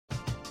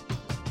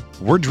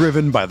We're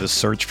driven by the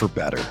search for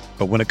better.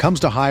 But when it comes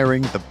to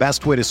hiring, the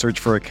best way to search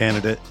for a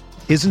candidate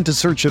isn't to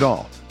search at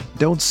all.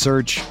 Don't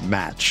search,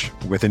 match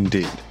with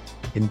Indeed.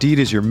 Indeed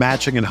is your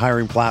matching and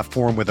hiring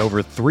platform with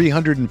over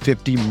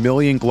 350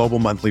 million global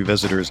monthly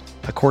visitors,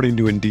 according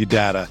to Indeed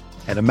data,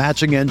 and a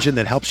matching engine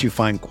that helps you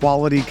find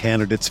quality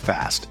candidates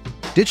fast.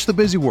 Ditch the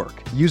busy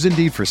work. Use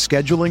Indeed for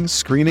scheduling,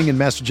 screening, and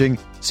messaging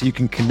so you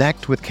can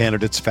connect with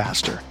candidates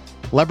faster.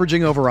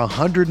 Leveraging over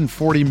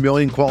 140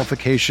 million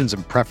qualifications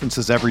and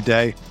preferences every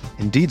day,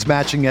 Indeed's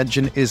matching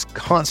engine is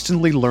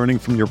constantly learning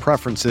from your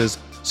preferences,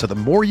 so the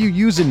more you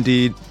use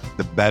Indeed,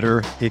 the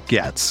better it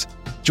gets.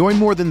 Join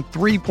more than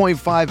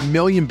 3.5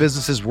 million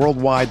businesses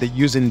worldwide that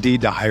use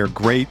Indeed to hire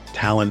great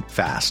talent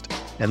fast.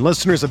 And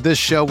listeners of this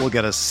show will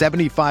get a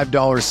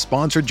 $75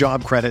 sponsored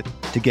job credit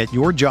to get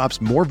your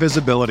jobs more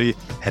visibility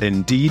at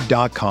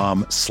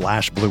Indeed.com/Blue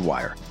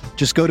Wire.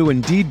 Just go to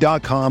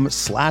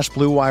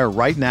Indeed.com/Blue Wire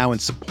right now and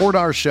support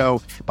our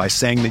show by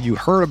saying that you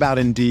heard about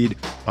Indeed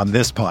on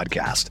this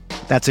podcast.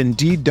 That's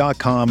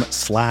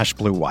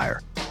Indeed.com/Blue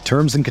Wire.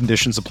 Terms and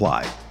conditions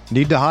apply.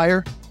 Need to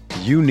hire?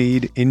 You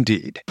need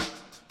Indeed.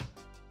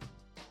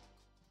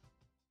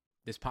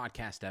 This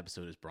podcast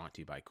episode is brought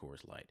to you by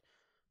Coors Light.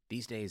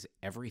 These days,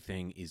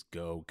 everything is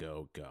go,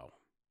 go, go.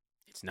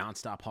 It's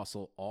nonstop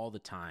hustle all the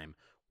time.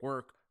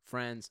 Work,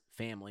 friends,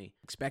 family,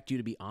 expect you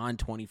to be on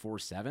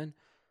 24/7.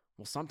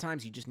 Well,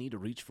 sometimes you just need to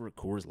reach for a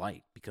Coors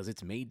Light because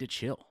it's made to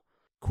chill.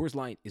 Coors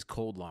Light is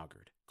cold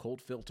lagered,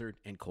 cold filtered,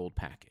 and cold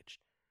packaged.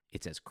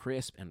 It's as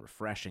crisp and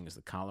refreshing as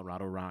the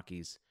Colorado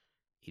Rockies.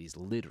 It is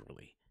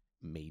literally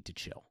made to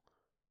chill.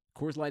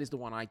 Coors Light is the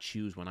one I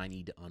choose when I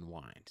need to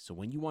unwind. So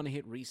when you want to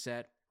hit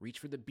reset, reach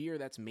for the beer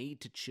that's made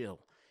to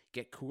chill.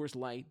 Get Coors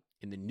Light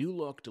in the new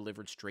look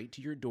delivered straight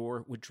to your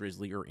door with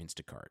Drizzly or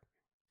Instacart.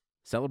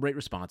 Celebrate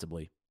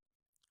responsibly.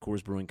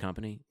 Coors Brewing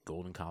Company,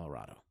 Golden,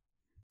 Colorado.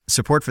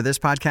 Support for this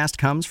podcast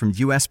comes from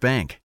U.S.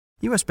 Bank.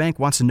 U.S. Bank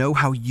wants to know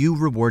how you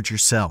reward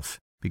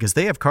yourself because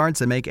they have cards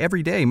that make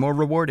every day more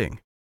rewarding.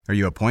 Are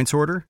you a points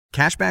hoarder,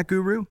 cashback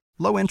guru,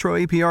 low intro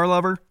APR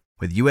lover?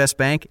 With U.S.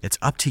 Bank, it's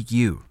up to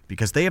you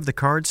because they have the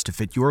cards to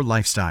fit your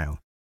lifestyle.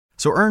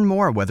 So earn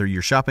more whether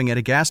you're shopping at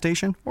a gas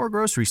station or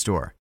grocery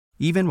store,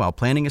 even while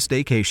planning a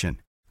staycation.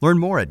 Learn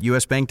more at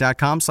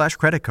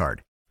usbank.com/creditcard.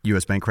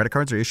 U.S. Bank credit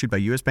cards are issued by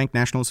U.S. Bank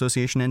National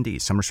Association ND.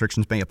 Some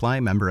restrictions may apply.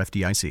 Member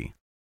FDIC.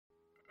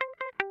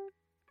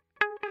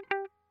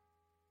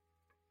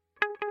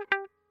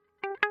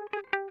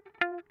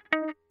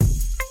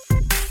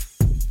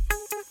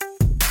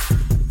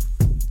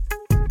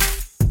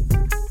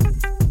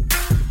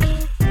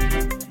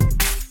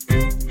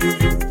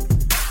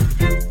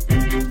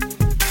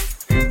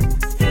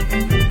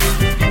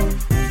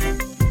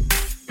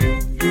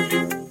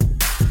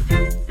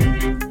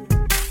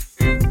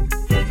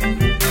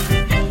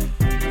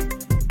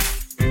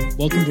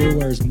 Welcome to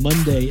RotoWire's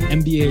Monday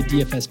NBA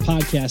DFS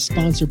podcast,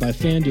 sponsored by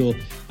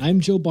FanDuel. I'm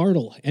Joe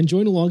Bartle, and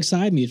join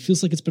alongside me. It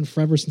feels like it's been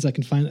forever since I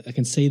can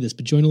say this,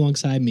 but join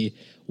alongside me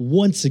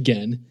once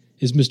again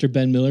is Mr.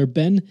 Ben Miller.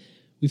 Ben,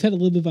 we've had a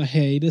little bit of a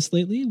hiatus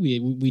lately.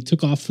 We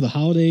took off for the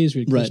holidays.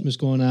 We had Christmas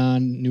going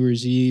on, New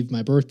Year's Eve,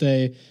 my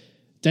birthday,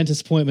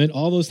 dentist appointment.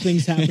 All those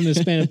things happened in the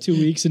span of 2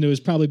 weeks, and it was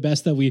probably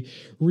best that we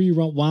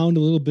rewound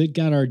a little bit,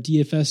 got our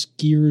DFS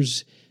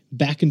gears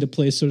back into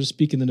place, so to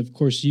speak. And then, of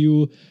course,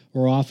 you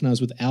were off, and I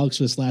was with Alex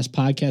for this last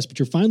podcast, but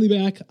you're finally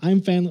back.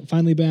 I'm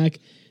finally back.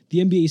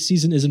 The NBA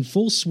season is in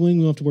full swing.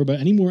 We don't have to worry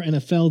about any more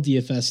NFL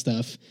DFS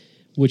stuff,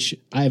 which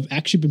I've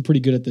actually been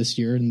pretty good at this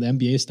year. And the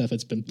NBA stuff,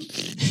 it's been,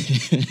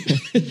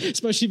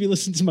 especially if you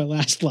listen to my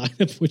last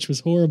lineup, which was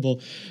horrible.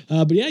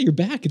 But yeah, you're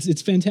back.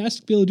 It's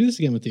fantastic to be able to do this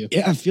again with you.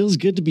 Yeah, it feels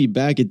good to be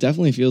back. It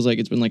definitely feels like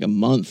it's been like a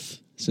month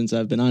since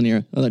I've been on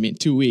here. Well, I mean,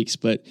 2 weeks,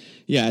 but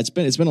yeah, it's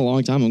been a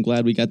long time. I'm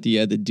glad we got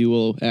the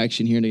dual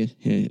action here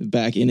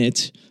back in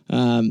it.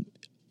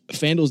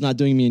 FanDuel's not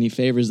doing me any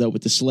favors though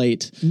with the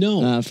slate.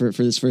 No, for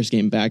this first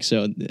game back.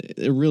 So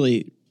they're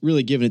really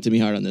giving it to me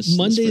hard on this.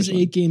 Monday's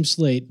 8-game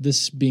slate.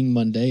 This being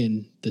Monday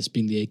and this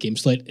being the 8-game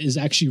slate is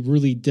actually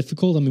really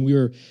difficult. I mean, we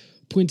were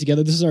putting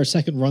together. This is our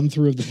second run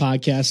through of the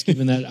podcast,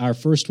 given that our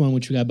first one,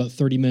 which we got about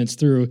 30 minutes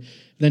through,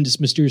 then just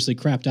mysteriously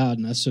crapped out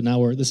on us. So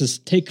now this is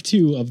take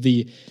 2 of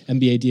the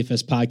NBA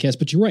DFS podcast.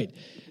 But you're right.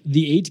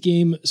 The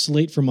 8-game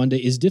slate for Monday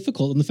is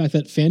difficult. And the fact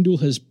that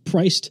FanDuel has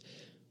priced,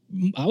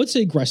 I would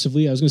say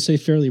aggressively, I was going to say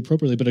fairly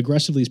appropriately, but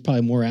aggressively is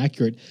probably more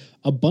accurate,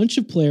 a bunch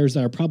of players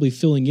that are probably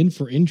filling in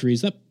for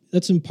injuries.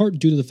 That's in part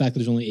due to the fact that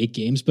there's only 8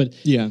 games. But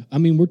yeah, I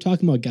mean, we're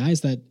talking about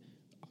guys that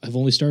I've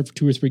only started for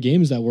 2 or 3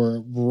 games that were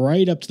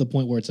right up to the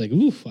point where it's like,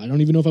 oof, I don't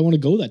even know if I want to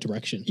go that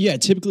direction. Yeah,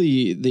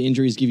 typically the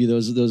injuries give you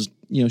those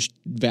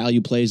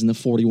value plays in the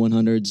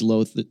 4,100s,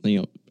 low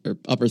or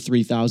upper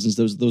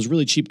 3,000s. Those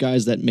really cheap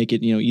guys that make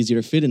it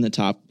easier to fit in the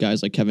top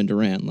guys like Kevin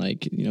Durant,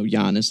 like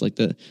Giannis. Like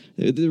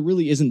there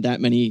really isn't that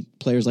many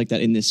players like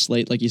that in this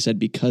slate, like you said,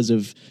 because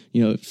of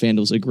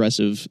FanDuel's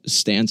aggressive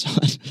stance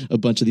on a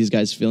bunch of these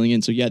guys filling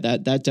in. So yeah,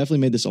 that definitely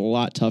made this a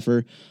lot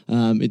tougher.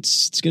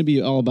 It's going to be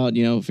all about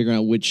figuring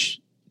out which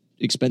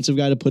expensive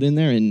guy to put in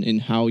there,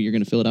 and how you're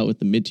going to fill it out with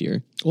the mid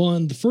tier. Well,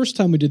 and the first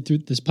time we did through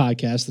this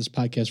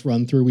podcast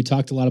run through, we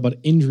talked a lot about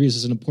injuries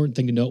as an important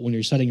thing to note when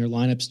you're setting your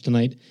lineups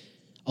tonight.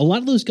 A lot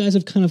of those guys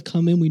have kind of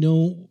come in. We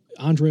know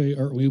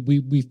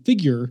we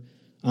figure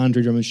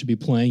Andre Drummond should be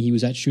playing. He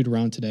was at shoot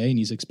around today, and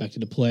he's expected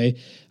to play.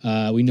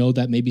 We know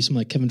that maybe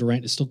someone like Kevin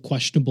Durant is still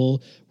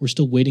questionable. We're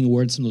still waiting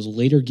word on some of those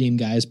later game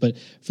guys, but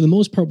for the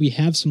most part, we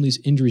have some of these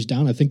injuries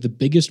down. I think the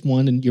biggest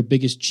one and your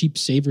biggest cheap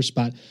saver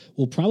spot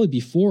will probably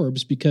be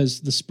Forbes,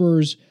 because the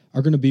Spurs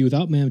are going to be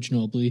without Manu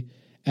Ginobili,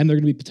 and they're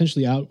going to be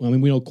potentially out. I mean,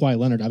 we know Kawhi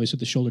Leonard, obviously,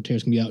 with the shoulder tear,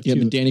 is going to be out too.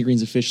 Yeah, but Danny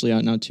Green's officially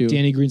out now too.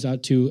 Danny Green's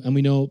out too, and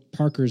we know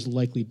Parker's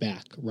likely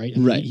back, right?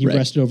 Right. He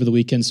rested over the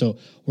weekend, so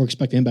we're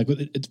expecting him back.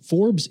 But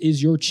Forbes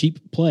is your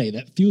cheap play.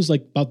 That feels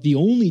like about the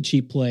only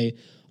cheap play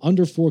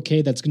under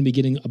 4K that's going to be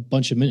getting a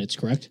bunch of minutes,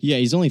 correct? Yeah,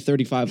 he's only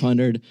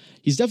 3,500.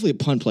 He's definitely a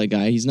punt play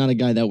guy. He's not a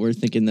guy that we're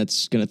thinking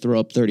that's going to throw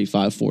up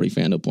 35, 40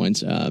 FanDuel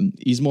points.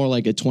 He's more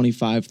like a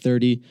 25,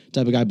 30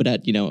 type of guy, but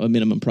at a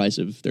minimum price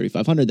of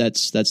 3,500,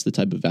 that's the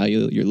type of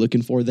value that you're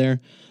looking for there.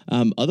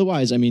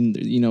 Otherwise, I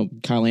mean,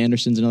 Kyle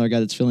Anderson's another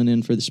guy that's filling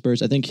in for the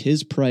Spurs. I think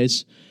his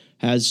price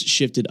has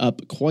shifted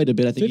up quite a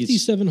bit. I think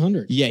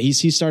 5,700. Yeah,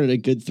 he started a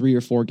good 3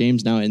 or 4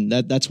 games now, and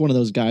that's one of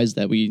those guys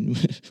that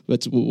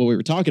that's what we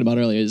were talking about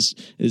earlier is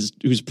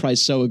who's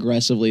priced so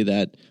aggressively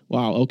that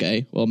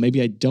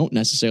maybe I don't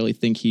necessarily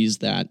think he's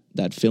that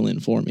fill in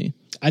for me.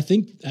 I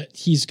think that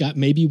he's got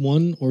maybe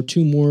 1 or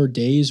 2 more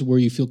days where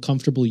you feel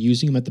comfortable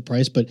using him at the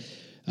price, but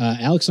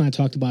Alex and I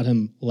talked about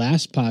him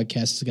last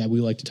podcast. It's a guy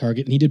we like to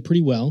target, and he did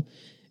pretty well.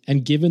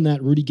 And given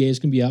that Rudy Gay is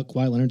going to be out,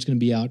 Kawhi Leonard's going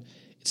to be out,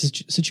 it's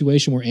a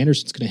situation where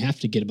Anderson's going to have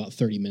to get about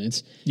 30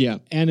 minutes. Yeah.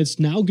 And it's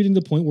now getting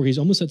to the point where he's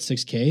almost at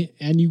 6K,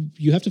 and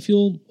you have to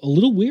feel a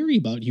little wary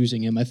about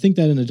using him. I think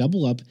that in a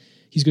double up,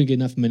 he's going to get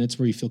enough minutes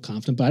where you feel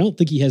confident, but I don't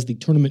think he has the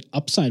tournament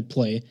upside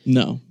play.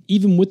 No.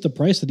 Even with the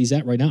price that he's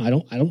at right now, I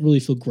don't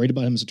really feel great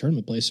about him as a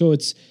tournament play. So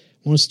it's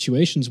one of those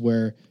situations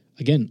where,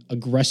 again,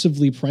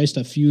 aggressively priced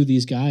a few of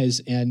these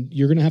guys, and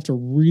you're going to have to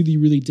really,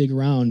 really dig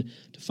around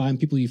to find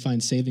people you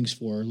find savings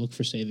for, look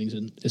for savings,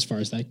 and as far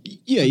as that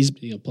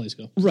plays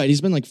go. Right,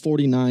 he's been like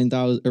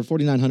 4,900 or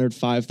 4,900,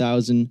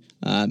 5,000.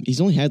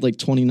 He's only had like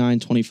 29,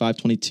 25,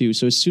 22.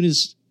 So as soon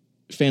as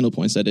FanDuel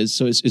points, that is,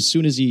 so as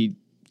soon as he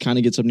kind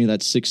of gets up near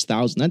that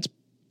 6,000, that's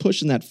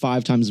pushing that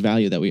 5 times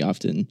value that we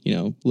often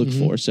look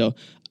for. So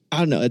I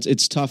don't know.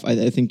 It's tough.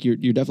 I think you're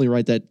definitely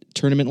right that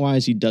tournament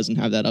wise he doesn't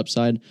have that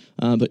upside,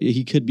 but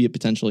he could be a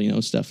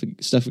potential stuff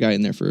guy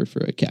in there for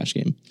a cash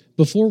game.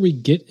 Before we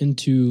get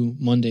into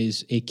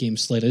Monday's 8-game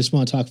slate, I just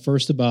want to talk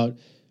first about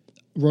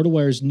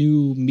RotoWire's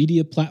new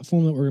media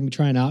platform that we're going to be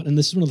trying out, and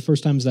this is one of the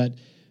first times that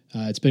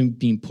it's been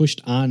being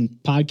pushed on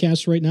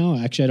podcasts right now.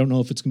 Actually, I don't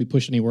know if it's going to be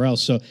pushed anywhere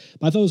else. But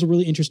I thought it was a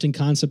really interesting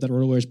concept that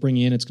RotoWire is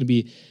bringing in. It's going to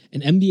be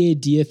an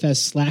NBA DFS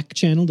Slack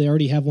channel. They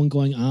already have one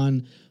going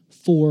on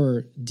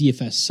for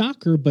DFS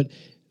soccer, but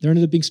there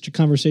ended up being such a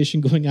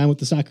conversation going on with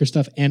the soccer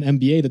stuff and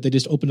NBA that they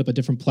just opened up a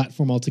different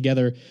platform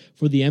altogether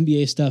for the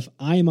NBA stuff.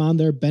 I am on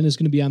there. Ben is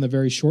going to be on there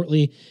very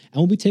shortly, and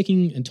we'll be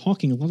taking and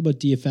talking a lot about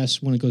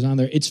DFS when it goes on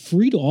there. It's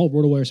free to all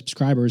RotoWire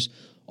subscribers.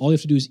 All you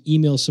have to do is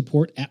email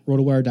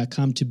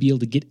support@rotowire.com to be able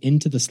to get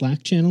into the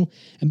Slack channel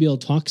and be able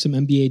to talk some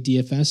NBA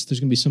DFS. There's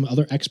going to be some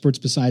other experts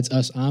besides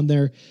us on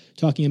there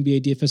talking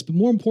NBA DFS, but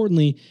more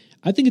importantly,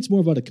 I think it's more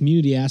about a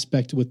community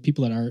aspect with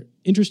people that are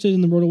interested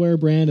in the RotoWire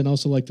brand and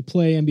also like to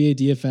play NBA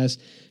DFS.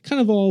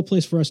 Kind of all a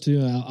place for us to,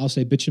 I'll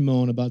say, bitch and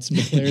moan about some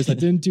of the players that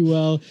didn't do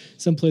well,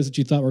 some players that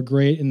you thought were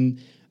great.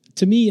 And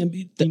to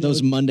me,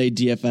 those Monday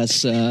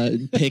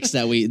DFS picks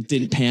that we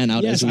didn't pan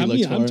out as we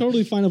looked for. I'm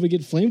totally fine if we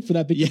get flamed for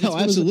that. Yeah,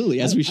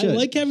 absolutely, as we should. I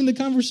like having the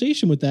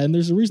conversation with that, and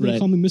there's a reason they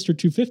call me Mr.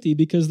 250,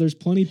 because there's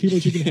plenty of people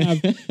that you can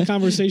have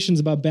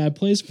conversations about bad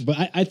plays.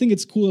 But I think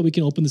it's cool that we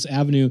can open this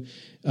avenue,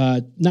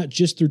 not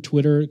just through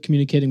Twitter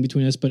communicating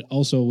between us, but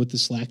also with the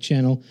Slack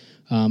channel.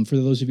 For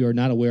those of you who are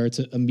not aware, it's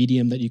a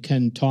medium that you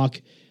can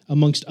talk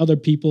amongst other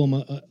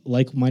people,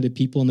 like-minded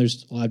people, and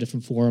there's a lot of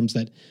different forums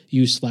that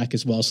use Slack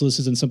as well. So this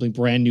isn't something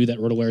brand new that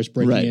RotoWire is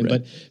breaking in,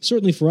 but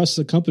certainly for us as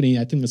a company,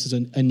 I think this is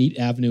a neat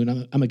avenue,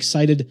 and I'm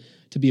excited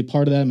to be a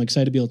part of that. I'm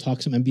excited to be able to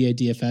talk some NBA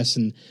DFS,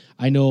 and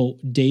I know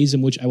days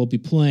in which I will be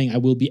playing, I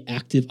will be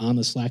active on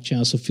the Slack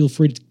channel, so feel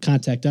free to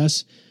contact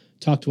us,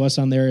 talk to us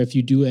on there if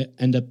you do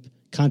end up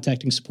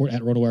contacting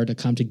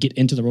support@rotowire.com to get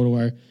into the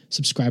RotoWire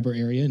subscriber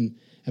area and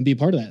be a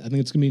part of that. I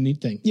think it's going to be a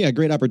neat thing. Yeah,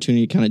 great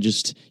opportunity to kind of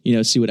just,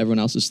 see what everyone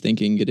else is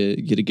thinking, get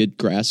a good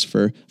grasp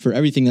for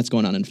everything that's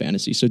going on in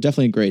fantasy. So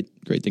definitely a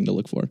great thing to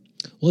look for.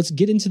 Well, let's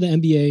get into the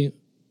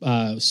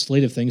NBA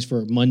slate of things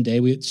for Monday.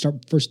 We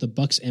start first the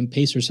Bucks and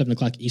Pacers, 7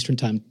 o'clock Eastern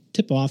time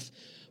tip-off.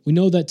 We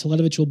know that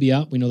Teletovic will be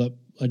out. We know that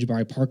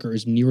Jabari Parker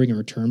is nearing a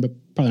return, but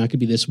probably not going to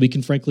be this week.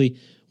 And frankly,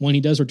 when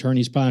he does return,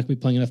 he's probably not going to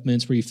be playing enough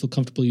minutes where you feel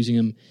comfortable using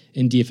him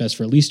in DFS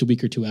for at least a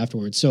week or two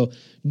afterwards. So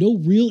no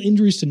real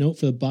injuries to note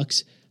for the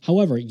Bucks.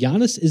 However,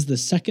 Giannis is the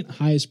second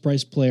highest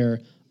priced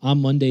player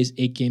on Monday's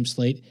 8-game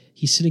slate.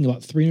 He's sitting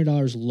about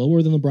 $300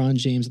 lower than LeBron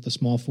James at the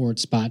small forward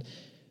spot.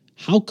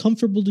 How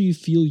comfortable do you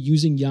feel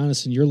using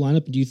Giannis in your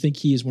lineup? Do you think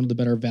he is one of the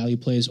better value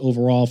plays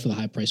overall for the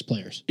high-priced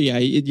players? Yeah,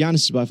 Giannis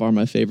is by far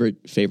my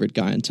favorite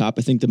guy on top.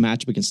 I think the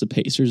matchup against the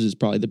Pacers is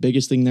probably the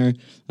biggest thing there.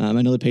 I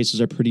know the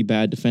Pacers are pretty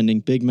bad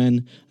defending big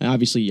men. And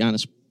obviously,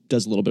 Giannis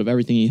does a little bit of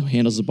everything. He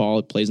handles the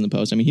ball, plays in the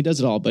post. I mean, he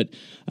does it all. But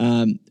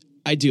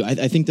I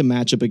think the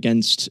matchup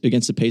against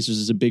the Pacers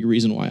is a big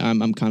reason why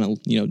I'm kind of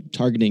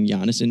targeting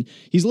Giannis, and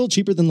he's a little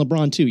cheaper than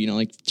LeBron too.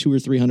 Like $200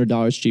 or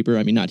 $300 cheaper.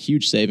 I mean, not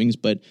huge savings,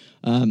 but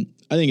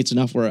I think it's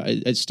enough where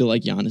I still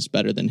like Giannis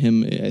better than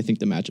him. I think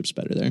the matchup's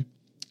better there.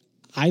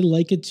 I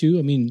like it too.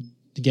 I mean,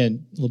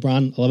 again,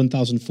 LeBron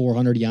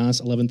 11,400,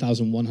 Giannis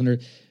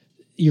 11,100.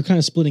 You're kind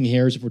of splitting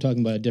hairs if we're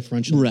talking about a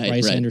differential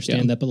price. I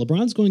understand that, but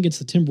LeBron's going against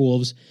the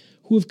Timberwolves,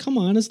 who have come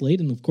on as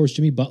late, and of course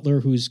Jimmy Butler,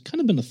 who's kind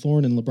of been a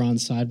thorn in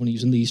LeBron's side when he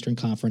was in the Eastern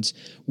Conference,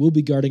 will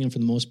be guarding him for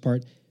the most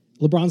part.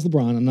 LeBron's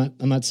LeBron.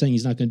 I'm not saying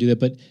he's not going to do that,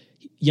 but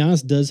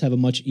Giannis does have a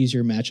much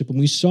easier matchup, and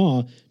we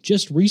saw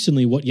just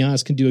recently what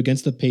Giannis can do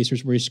against the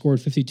Pacers, where he scored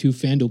 52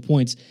 FanDuel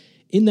points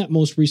in that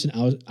most recent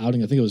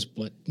outing. I think it was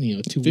 2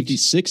 weeks,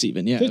 56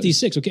 even, yeah,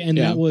 56. Okay, and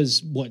that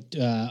was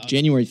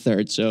January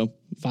 3rd, so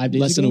 5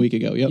 days less ago? than a week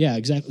ago. Yep. Yeah,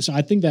 exactly. So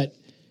I think that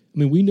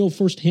we know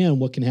firsthand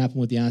what can happen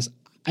with Giannis.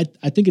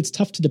 I think it's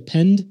tough to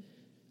depend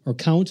or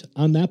count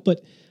on that,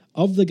 but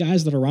of the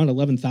guys that are around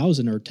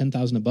 11,000 or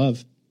 10,000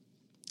 above,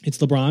 it's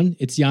LeBron,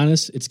 it's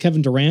Giannis, it's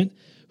Kevin Durant,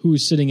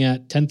 who's sitting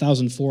at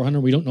 10,400.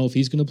 We don't know if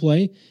he's going to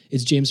play.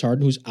 It's James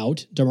Harden, who's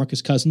out.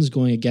 DeMarcus Cousins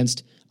going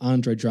against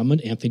Andre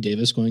Drummond. Anthony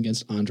Davis going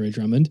against Andre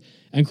Drummond.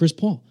 And Chris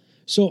Paul.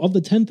 So of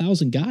the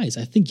 10,000 guys,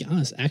 I think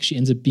Giannis actually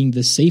ends up being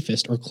the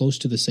safest or close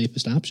to the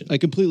safest option. I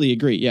completely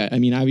agree. Yeah, I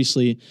mean,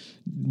 obviously,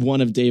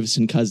 one of Davis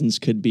and Cousins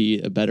could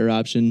be a better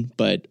option,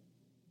 but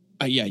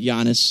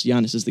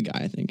Giannis is the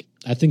guy, I think.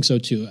 I think so,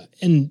 too.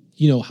 And,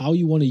 how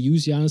you want to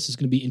use Giannis is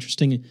going to be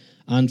interesting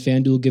on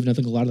FanDuel, given I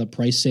think a lot of the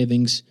price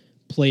savings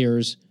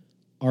players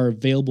are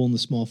available in the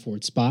small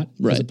forward spot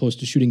as opposed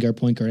to shooting guard,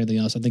 point guard, anything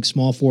else. I think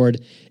small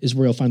forward is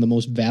where you'll find the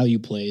most value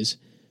plays,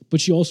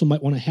 but you also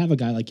might want to have a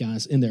guy like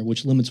Giannis in there,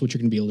 which limits what you're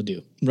going to be able to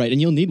do. Right, and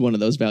you'll need one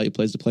of those value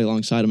plays to play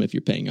alongside him if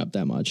you're paying up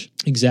that much.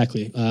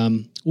 Exactly.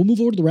 We'll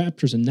move over to the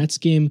Raptors and Nets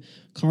game.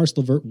 Caris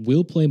LeVert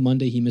will play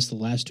Monday. He missed the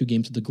last 2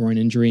 games with the groin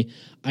injury.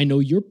 I know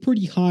you're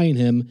pretty high in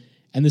him,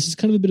 and this is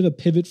kind of a bit of a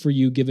pivot for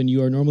you, given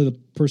you are normally the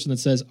person that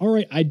says, all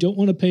right, I don't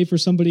want to pay for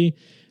somebody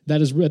that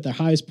is at their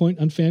highest point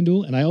on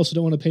FanDuel, and I also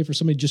don't want to pay for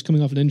somebody just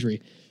coming off an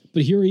injury.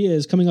 But here he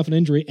is coming off an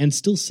injury and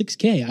still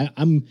 $6K.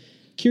 I'm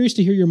curious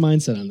to hear your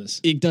mindset on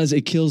this.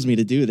 It kills me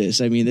to do this.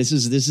 I mean, this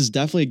is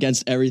definitely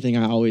against everything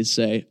I always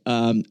say.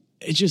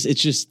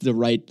 It's just the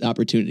right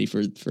opportunity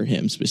for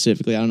him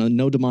specifically. I don't know.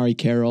 No DeMarre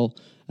Carroll,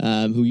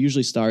 who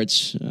usually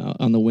starts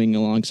on the wing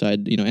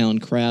alongside Allen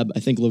Crabbe.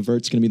 I think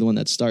LeVert's going to be the one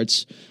that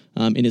starts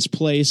in his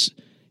place.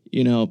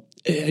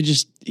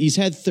 He's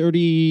had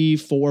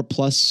 34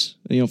 plus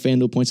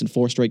FanDuel points in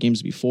 4 straight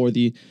games before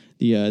the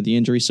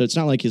injury, so it's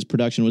not like his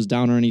production was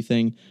down or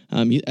anything.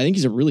 I think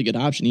he's a really good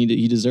option.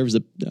 He deserves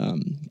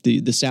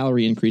the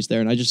salary increase there,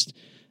 and I just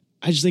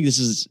think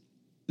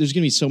there's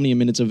going to be so many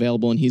minutes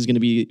available, and he's going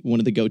to be one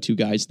of the go-to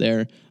guys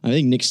there. I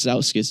think Nick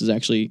Stauskas is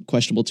actually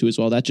questionable too as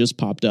well. That just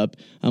popped up,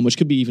 which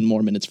could be even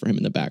more minutes for him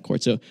in the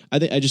backcourt. So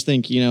I just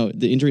think the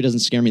injury doesn't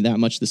scare me that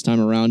much this time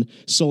around,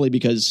 solely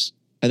because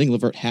I think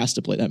LeVert has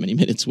to play that many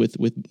minutes with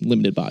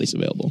limited bodies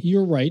available.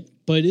 You're right,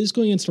 but it is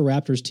going against a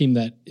Raptors team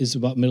that is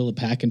about middle of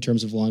the pack in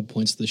terms of long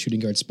points to the shooting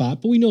guard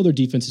spot. But we know their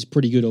defense is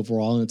pretty good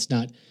overall,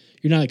 and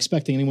you're not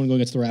expecting anyone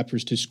going against the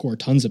Raptors to score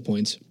tons of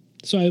points.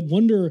 So I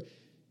wonder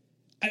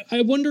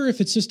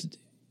if it's just,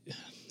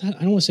 I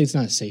don't want to say it's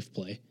not a safe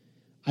play.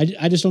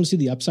 I just don't see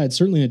the upside.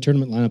 Certainly in a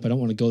tournament lineup, I don't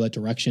want to go that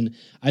direction.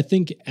 I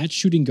think at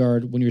shooting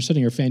guard, when you're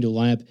setting your FanDuel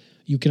lineup,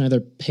 you can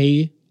either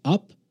pay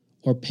up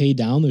or pay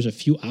down. There's a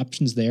few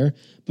options there.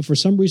 But for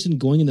some reason,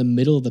 going in the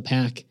middle of the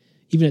pack,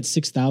 even at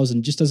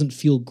 6,000, just doesn't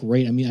feel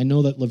great. I mean, I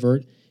know that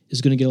LeVert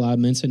is going to get a lot of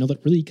minutes. I know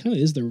that really kind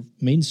of is their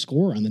main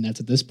scorer on the Nets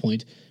at this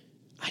point.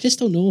 I just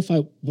don't know if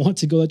I want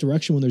to go that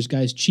direction when there's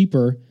guys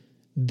cheaper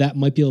that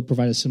might be able to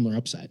provide a similar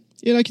upside.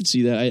 Yeah, I can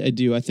see that. I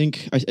do. I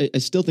think I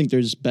still think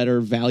there's better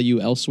value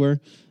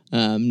elsewhere,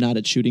 not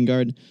at shooting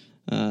guard,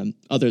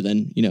 other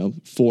than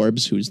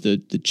Forbes, who's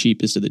the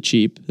cheapest of the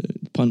cheap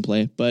pun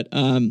play. But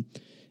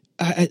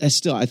I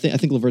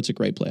think LeVert's a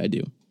great play. I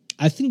do.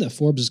 I think that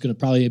Forbes is going to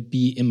probably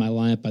be in my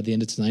lineup by the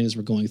end of tonight as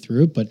we're going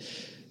through it, but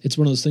it's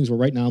one of those things where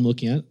right now I'm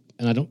looking at,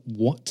 and I don't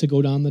want to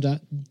go down I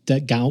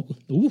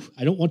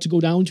don't want to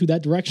go down to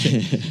that direction.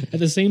 At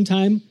the same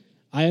time,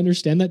 I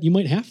understand that you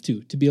might have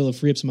to be able to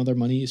free up some other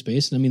money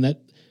space. And I mean,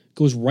 that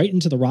goes right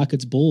into the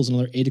Rockets Bulls,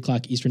 another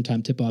 8:00 Eastern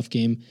time tip-off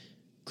game.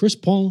 Chris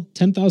Paul,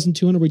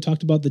 10,200. We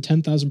talked about the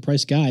 10,000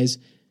 price guys.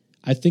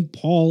 I think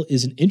Paul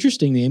is an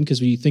interesting name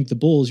because when you think the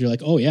Bulls, you're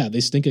like, oh yeah, they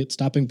stink at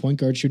stopping point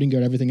guard, shooting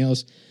guard, everything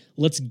else.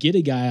 Let's get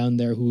a guy on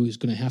there who's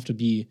going to have to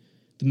be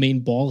the main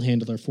ball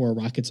handler for a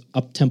Rockets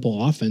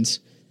up-tempo offense.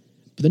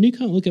 But then you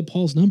kind of look at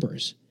Paul's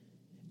numbers,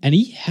 and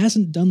he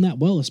hasn't done that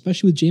well,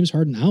 especially with James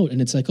Harden out.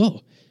 And it's like,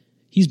 oh,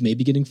 he's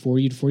maybe getting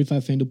 40 to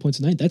 45 FanDuel points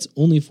a night. That's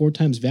only 4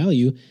 times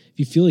value. If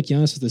you feel like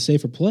Giannis is the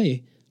safer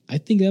play, I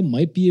think that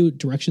might be a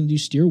direction that you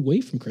steer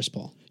away from Chris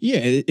Paul.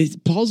 Yeah,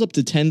 Paul's up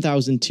to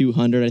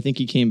 10,200. I think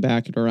he came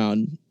back at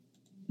around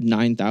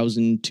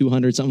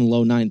 9,200, something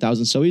low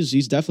 9,000. So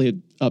he's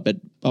definitely up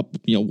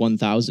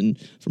 1,000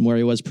 from where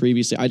he was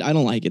previously. I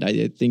don't like it.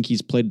 I think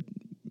he's played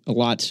a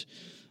lot.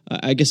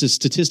 I guess his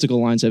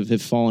statistical lines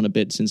have fallen a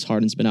bit since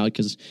Harden's been out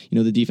because,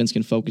 the defense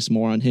can focus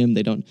more on him.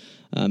 They don't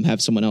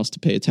have someone else to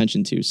pay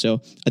attention to.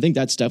 So I think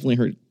that's definitely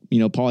hurt.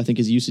 Paul, I think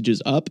his usage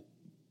is up,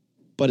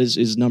 but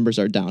his numbers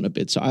are down a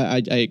bit. So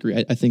I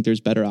agree. I think there's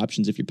better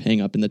options if you're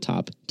paying up in the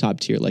top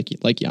tier like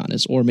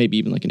Giannis or maybe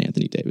even like an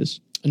Anthony Davis.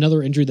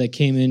 Another injury that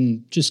came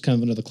in just kind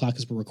of under the clock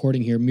as we're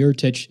recording here,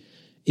 Mirotic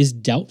is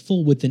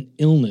doubtful with an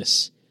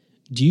illness.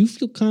 Do you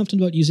feel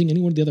confident about using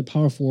any one of the other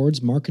power forwards?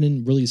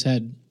 Markkanen really has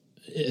had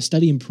a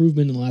steady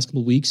improvement in the last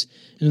couple of weeks.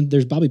 And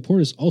there's Bobby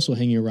Portis also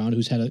hanging around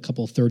who's had a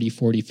couple 30,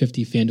 40,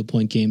 50 FanDuel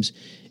point games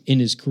in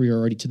his career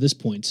already to this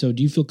point. So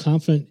do you feel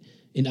confident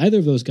in either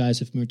of those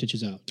guys if Mirotic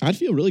is out? I'd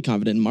feel really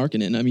confident in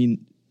Markkanen. I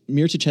mean,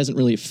 Mirotic hasn't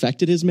really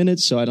affected his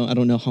minutes, so I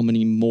don't know how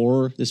many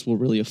more this will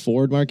really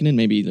afford Markkanen,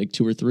 maybe like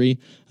 2 or 3.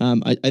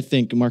 I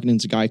think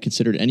Markkanen's a guy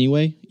considered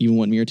anyway, even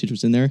when Mirotic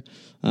was in there.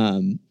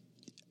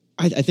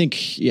 I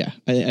think, yeah.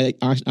 I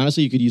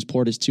honestly, you could use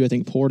Portis too. I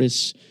think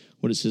Portis,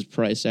 what is his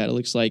price at? It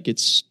looks like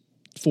it's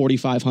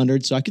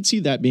 4,500. So I could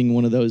see that being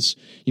one of those,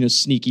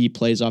 sneaky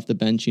plays off the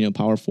bench,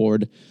 power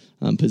forward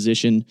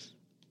position.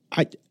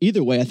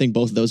 Either way, I think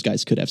both of those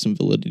guys could have some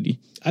validity.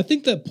 I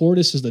think that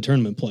Portis is the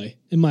tournament play,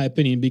 in my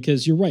opinion,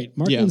 because you're right.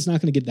 Markkanen's not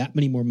going to get that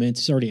many more minutes.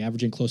 He's already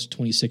averaging close to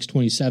 26,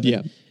 27.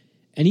 Yeah.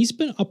 And he's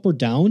been up or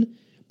down,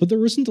 but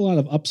there isn't a lot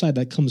of upside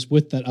that comes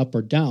with that up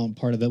or down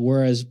part of it,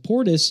 whereas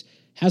Portis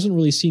hasn't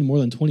really seen more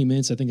than 20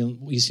 minutes. I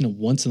think he's seen it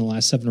once in the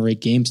last 7 or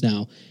 8 games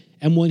now.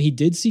 And when he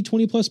did see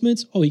 20-plus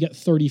minutes, he got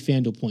 30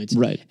 FanDuel points.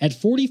 Right. At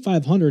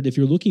 4,500, if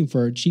you're looking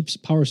for a cheap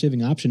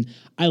power-saving option,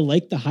 I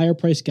like the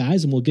higher-priced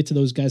guys, and we'll get to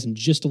those guys in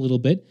just a little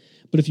bit.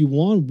 But if you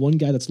want one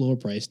guy that's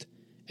lower-priced,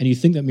 and you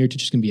think that Mirotic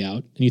is going to be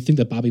out, and you think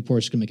that Bobby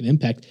Portis is going to make an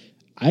impact,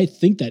 I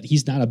think that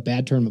he's not a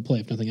bad tournament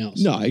play, if nothing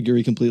else. No, I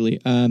agree completely.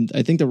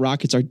 I think the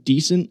Rockets are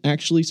decent,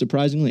 actually,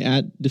 surprisingly,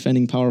 at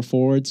defending power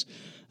forwards.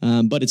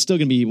 But it's still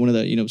going to be one of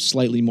the,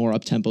 slightly more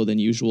up-tempo than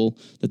usual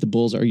that the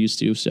Bulls are used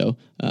to. So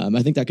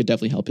I think that could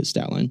definitely help his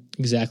stat line.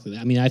 Exactly.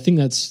 I mean, I think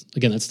that's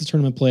the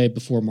tournament play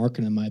before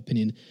Markkanen, in my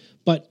opinion.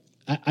 But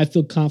I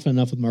feel confident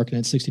enough with Markkanen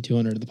at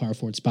 6,200 at the power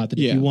forward spot that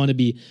if you want to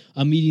be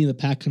a median of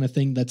the pack kind of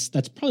thing, that's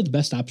probably the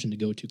best option to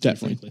go to.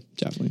 Definitely.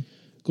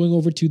 Going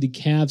over to the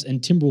Cavs and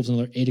Timberwolves,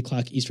 another 8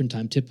 o'clock Eastern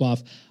time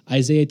tip-off.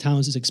 Isaiah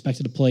Thomas is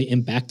expected to play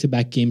in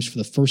back-to-back games for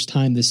the first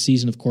time this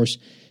season. Of course,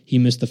 he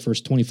missed the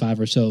first 25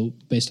 or so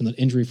based on that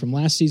injury from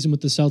last season with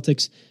the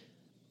Celtics.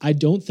 I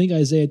don't think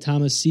Isaiah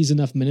Thomas sees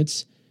enough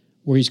minutes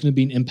where he's going to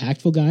be an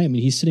impactful guy. I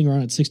mean, he's sitting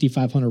around at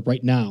 6,500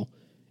 right now,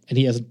 and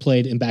he hasn't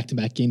played in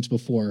back-to-back games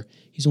before.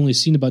 He's only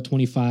seen about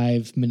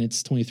 25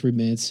 minutes, 23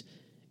 minutes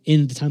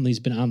in the time that he's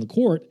been on the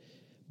court.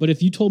 But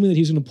if you told me that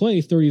he's going to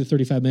play 30 to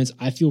 35 minutes,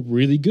 I feel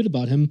really good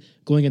about him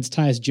going against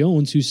Tyus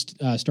Jones, who's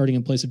starting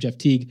in place of Jeff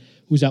Teague,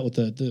 who's out with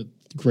the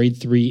grade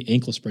 3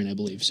 ankle sprain, I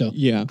believe. So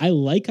yeah, I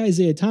like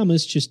Isaiah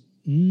Thomas, just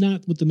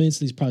not with the minutes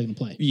that he's probably going to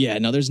play. Yeah,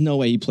 no, there's no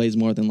way he plays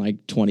more than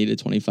like 20 to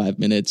 25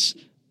 minutes.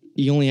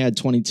 He only had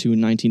 22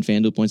 and 19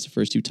 FanDuel points the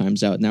first 2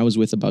 times out, and that was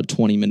with about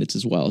 20 minutes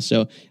as well.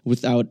 So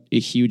without a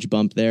huge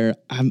bump there,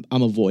 I'm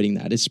avoiding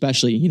that,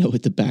 especially,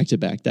 with the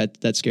back-to-back.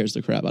 That scares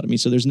the crap out of me.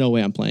 So there's no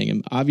way I'm playing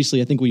him.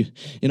 Obviously, I think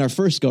in our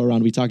first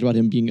go-around, we talked about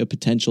him being a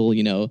potential,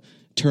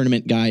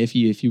 tournament guy if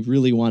you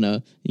really want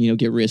to,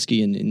 get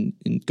risky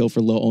and go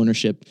for low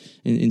ownership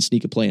and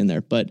sneak a play in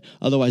there. But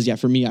otherwise, yeah,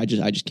 for me, I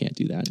just can't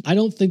do that. I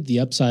don't think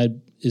the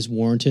upside is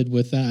warranted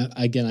with that.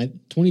 Again,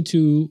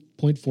 22.4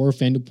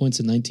 FanDuel points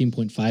and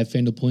 19.5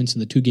 FanDuel points in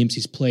the 2 games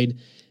he's played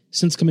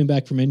since coming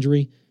back from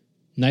injury.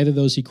 Neither of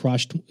those he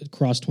crossed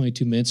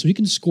 22 minutes, so he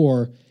can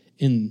score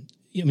in.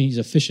 I mean, he's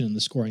efficient in the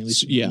scoring, at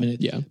least.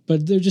 Yeah.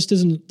 But there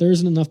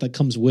isn't enough that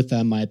comes with that,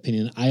 in my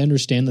opinion. I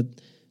understand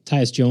that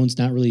Tyus Jones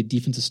not really a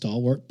defensive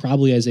stalwart.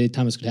 Probably Isaiah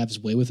Thomas could have his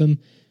way with him.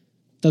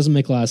 Doesn't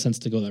make a lot of sense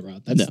to go that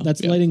route.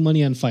 That's lighting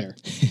money on fire,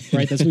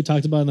 right? That's what we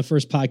talked about in the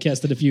first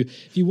podcast, that if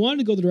you wanted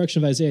to go the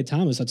direction of Isaiah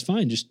Thomas, that's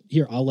fine. Just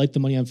here, I'll light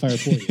the money on fire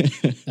for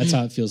you. That's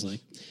how it feels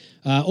like.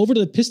 Over to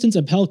the Pistons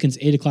and Pelicans,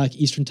 8 o'clock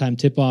Eastern time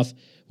tip-off.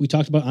 We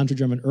talked about Andre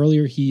Drummond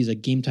earlier. He's a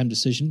game-time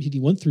decision. He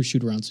went through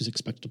shoot-around, so he's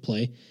expected to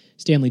play.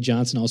 Stanley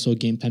Johnson, also a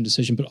game-time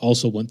decision, but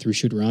also went through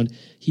shoot-around.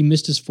 He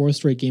missed his 4th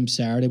straight game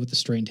Saturday with a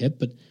strained hip,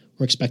 but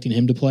we're expecting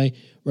him to play.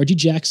 Reggie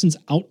Jackson's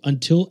out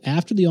until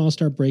after the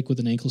All-Star break with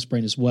an ankle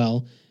sprain as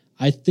well.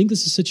 I think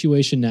this is a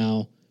situation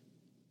now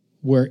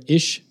where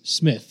Ish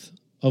Smith,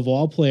 of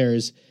all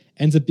players,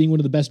 ends up being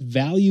one of the best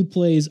value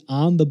plays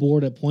on the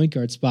board at point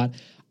guard spot.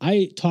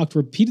 I talked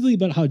repeatedly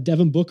about how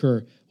Devin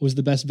Booker was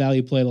the best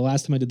value play the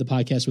last time I did the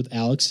podcast with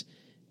Alex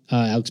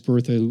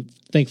Bertha, who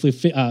thankfully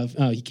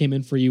he came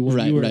in for you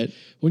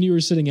when you were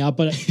sitting out,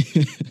 but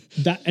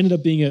that ended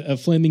up being a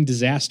flaming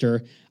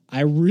disaster.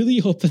 I really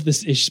hope that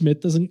this Ish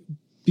Smith doesn't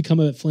become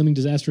a flaming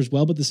disaster as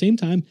well. But at the same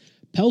time,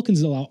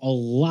 Pelicans allow a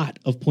lot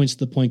of points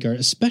to the point guard,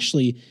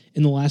 especially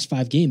in the last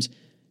 5 games.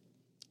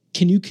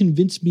 Can you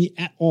convince me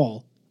at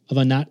all of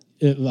not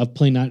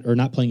playing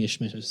Ish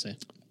Smith, I should say?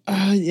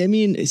 I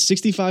mean,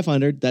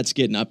 6,500, that's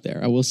getting up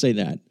there. I will say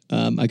that.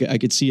 I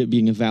could see it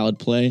being a valid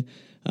play.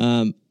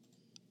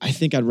 I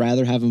think I'd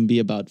rather have him be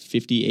about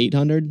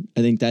 5,800.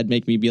 I think that'd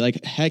make me be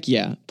like, heck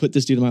yeah, put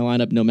this dude in my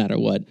lineup no matter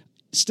what.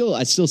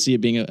 I still see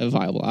it being a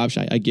viable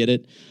option. I get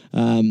it.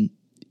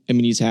 I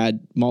mean, he's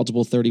had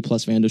multiple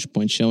 30-plus FanDuel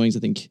point showings. I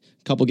think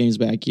a couple games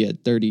back, he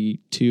had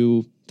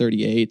 32,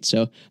 38.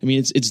 So, I mean,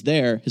 it's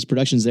there. His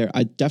production's there.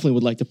 I definitely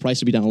would like the price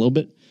to be down a little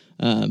bit.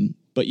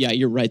 But yeah,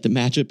 you're right. The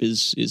matchup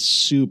is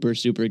super,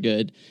 super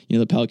good. You know,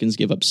 the Pelicans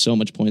give up so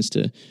much points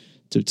to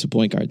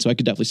point guard. So I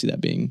could definitely see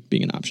that being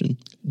an option.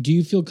 Do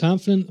you feel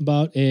confident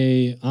about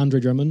a Andre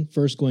Drummond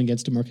first going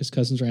against DeMarcus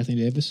Cousins or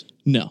Anthony Davis?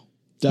 No,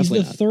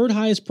 definitely He's the third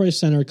highest priced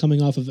center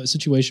coming off of a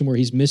situation where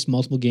he's missed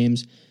multiple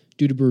games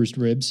due to bruised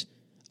ribs.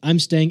 I'm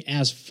staying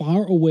as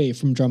far away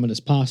from Drummond as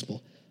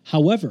possible.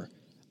 However,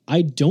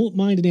 I don't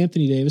mind an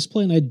Anthony Davis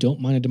play and I don't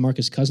mind a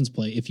DeMarcus Cousins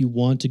play. If you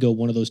want to go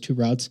one of those two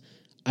routes,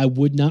 I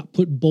would not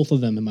put both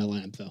of them in my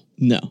lineup though.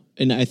 No.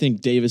 And I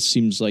think Davis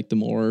seems like the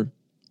more,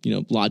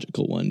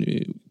 logical one.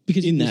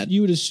 Because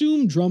you would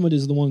assume Drummond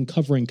is the one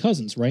covering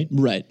Cousins, right?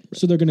 Right.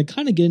 So they're going to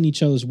kind of get in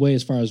each other's way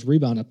as far as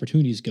rebound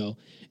opportunities go.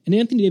 And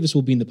Anthony Davis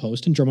will be in the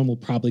post, and Drummond will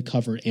probably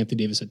cover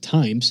Anthony Davis at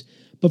times.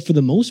 But for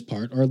the most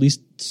part, or at least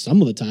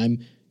some of the time,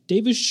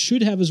 Davis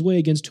should have his way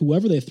against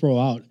whoever they throw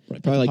out.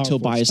 Right. Probably like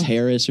Tobias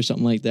Harris or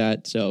something like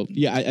that. So,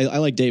 yeah, I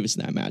like Davis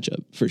in that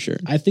matchup for sure.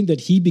 I think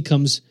that he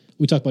becomes,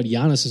 we talk about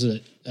Giannis as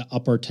an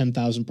upper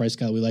 10,000 price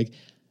guy. We like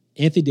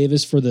Anthony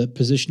Davis for the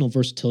positional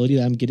versatility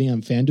that I'm getting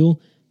on FanDuel.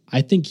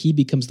 I think he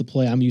becomes the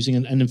play I'm using.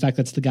 And in fact,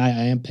 that's the guy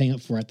I am paying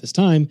up for at this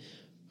time.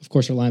 Of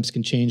course, our lineups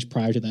can change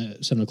prior to the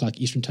 7 o'clock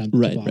Eastern time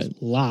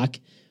lock.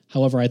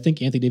 However, I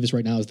think Anthony Davis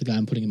right now is the guy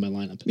I'm putting in my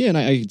lineup. Yeah, and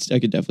I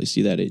could definitely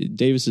see that.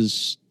 Davis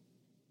is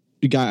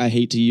the guy I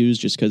hate to use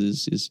just because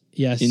his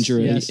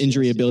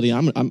injury ability.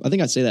 Yes. I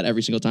think I'd say that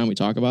every single time we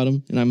talk about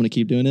him, and I'm going to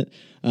keep doing it.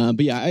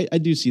 But yeah, I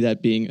do see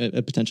that being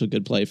a potential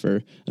good play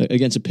for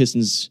against a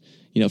Pistons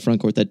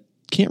front court that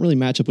can't really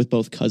match up with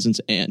both Cousins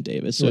and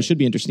Davis. So It should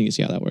be interesting to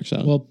see how that works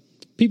out. Well,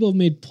 people have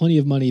made plenty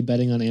of money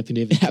betting on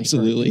Anthony Davis.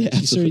 Absolutely.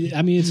 So,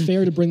 I mean, it's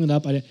fair to bring that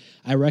up.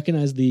 I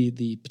recognize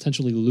the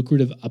potentially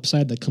lucrative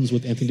upside that comes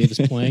with Anthony Davis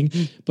playing,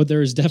 but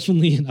there is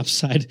definitely an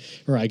upside,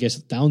 or I guess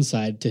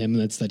downside to him,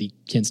 and that's that he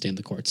can't stay in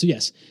the court. So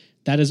yes,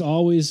 that is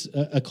always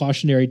a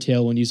cautionary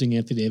tale when using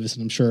Anthony Davis,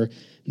 and I'm sure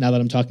now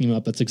that I'm talking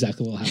about, that's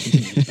exactly what will happen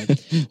tonight.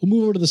 But we'll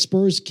move over to the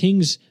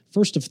Spurs-Kings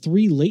first of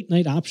 3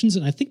 late-night options,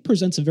 and I think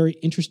presents a very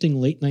interesting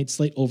late-night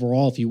slate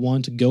overall if you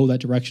want to go that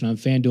direction on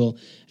FanDuel.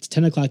 It's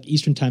 10 o'clock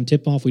Eastern time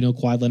tip-off. We know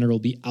Kawhi Leonard will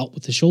be out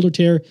with the shoulder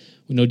tear.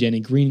 We know Danny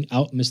Green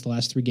out, missed the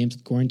last 3 games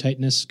with groin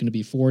tightness. It's going to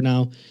be 4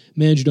 now.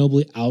 Manu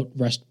Ginobili out,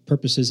 rest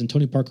purposes, and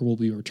Tony Parker will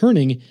be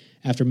returning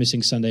after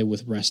missing Sunday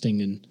with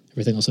resting and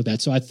everything else like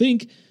that. So I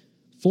think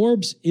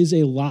Forbes is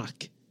a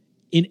lock.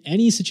 In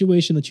any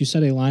situation that you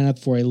set a lineup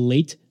for a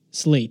late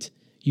slate,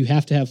 you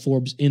have to have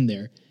Forbes in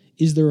there.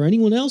 Is there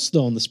anyone else,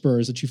 though, on the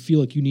Spurs that you feel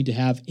like you need to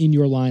have in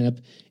your lineup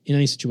in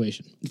any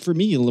situation? For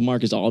me,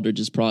 LaMarcus Aldridge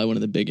is probably one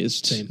of the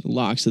biggest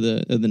locks of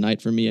the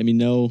night for me. I mean,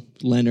 no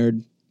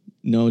Leonard,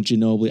 no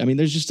Ginobili. I mean,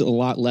 there's just a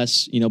lot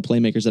less,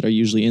 playmakers that are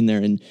usually in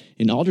there, and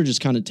Aldridge is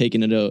kind of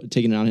taking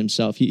it on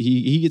himself.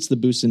 He gets the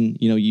boost in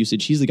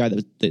usage. He's the guy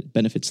that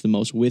benefits the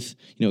most with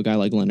a guy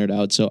like Leonard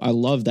out. So I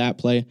love that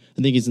play.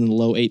 I think he's in the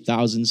low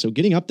 8,000s, so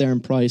getting up there in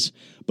price,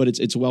 but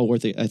it's well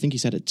worth it. I think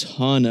he's had a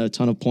ton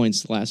of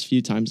points the last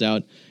few times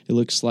out. It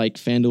looks like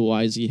FanDuel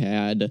wise he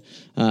had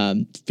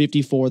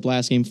 54 the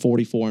last game,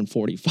 44 and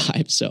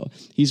 45. So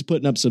he's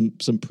putting up some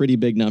pretty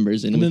big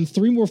numbers. And then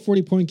 3 more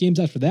 40-point games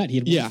after that.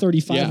 He had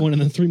 35 one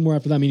and then 3 more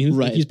after that. I mean,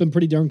 he's been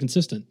pretty darn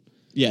consistent.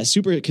 Yeah,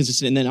 super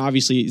consistent. And then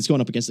obviously he's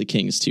going up against the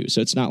Kings too. So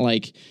it's not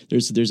like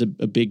there's a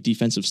big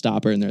defensive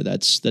stopper in there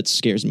that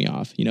scares me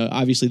off.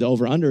 Obviously the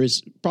over-under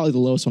is probably the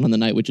lowest one on the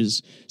night, which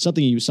is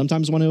something you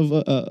sometimes want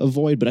to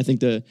avoid. But I think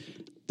the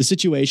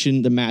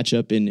situation, the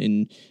matchup,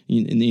 and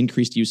the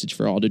increased usage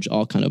for Aldridge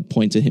all kind of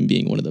point to him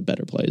being one of the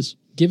better plays.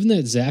 Given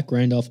that Zach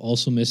Randolph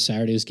also missed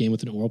Saturday's game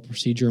with an oral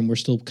procedure, and we're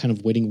still kind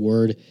of waiting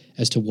word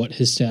as to what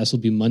his status will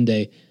be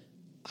Monday,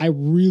 I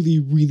really,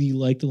 really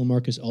like the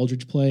LaMarcus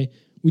Aldridge play.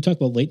 We talk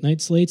about late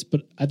night slates,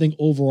 but I think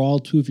overall,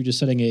 too, if you're just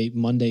setting a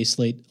Monday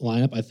slate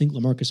lineup, I think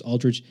LaMarcus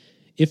Aldridge,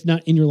 if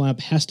not in your lineup,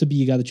 has to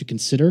be a guy that you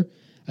consider.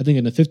 I think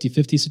in a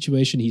 50-50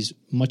 situation, he's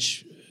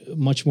much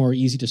more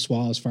easy to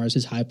swallow as far as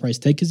his high price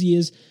take, because he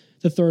is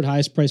the 3rd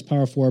highest price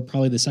power forward,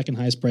 probably the 2nd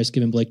highest price,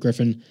 given Blake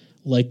Griffin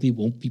likely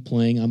won't be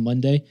playing on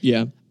Monday.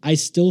 Yeah. I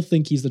still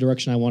think he's the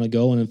direction I want to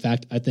go. And in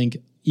fact, I think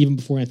even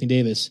before Anthony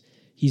Davis,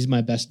 he's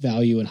my best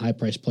value and high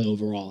price play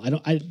overall.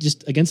 I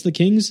just against the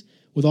Kings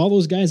with all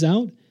those guys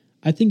out,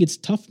 I think it's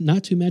tough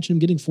not to imagine him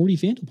getting 40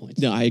 FanDuel points.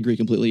 No, I agree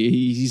completely.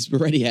 He's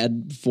already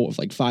had 5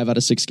 out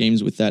of 6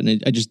 games with that,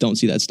 and I just don't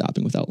see that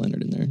stopping without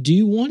Leonard in there. Do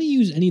you want to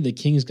use any of the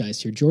Kings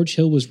guys here? George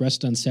Hill was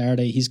rested on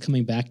Saturday. He's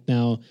coming back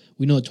now.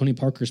 We know that Tony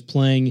Parker's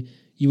playing.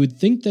 You would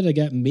think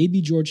that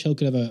maybe George Hill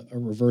could have a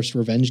reverse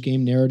revenge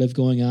game narrative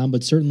going on,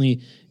 but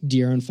certainly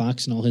De'Aaron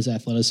Fox and all his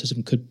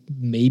athleticism could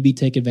maybe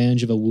take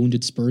advantage of a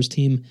wounded Spurs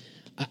team.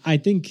 I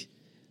think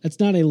that's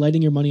not a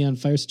lighting your money on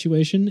fire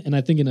situation, and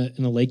I think in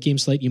a late game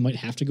slate you might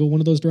have to go one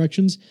of those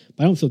directions,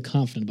 but I don't feel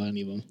confident about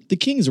any of them. The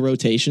Kings'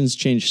 rotations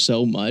change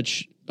so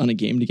much on a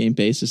game-to-game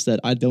basis that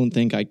I don't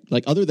think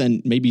other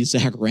than maybe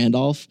Zach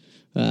Randolph,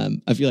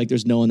 I feel like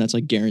there's no one that's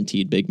like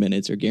guaranteed big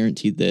minutes or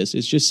guaranteed this.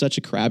 It's just such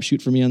a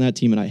crapshoot for me on that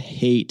team, and I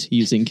hate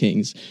using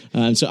Kings,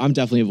 so I'm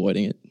definitely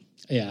avoiding it.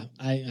 Yeah,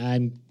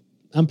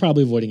 I'm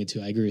probably avoiding it too.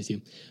 I agree with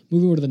you.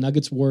 Moving over to the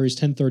Nuggets Warriors,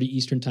 10:30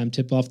 Eastern time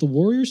tip-off. The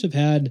Warriors have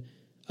had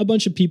a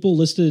bunch of people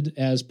listed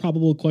as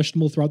probable,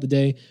 questionable throughout the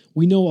day.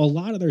 We know a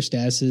lot of their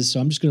statuses,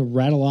 so I'm just going to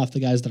rattle off the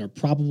guys that are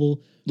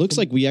probable. Looks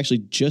like we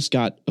actually just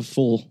got a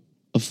full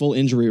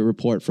injury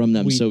report from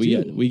them.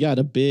 We got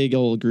a big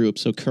old group.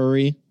 So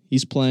Curry,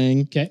 he's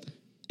playing. Okay.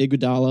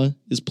 Iguodala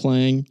is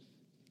playing.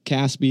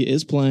 Caspi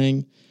is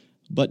playing,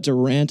 but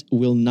Durant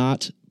will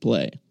not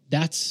play.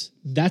 That's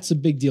a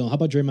big deal. How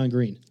about Draymond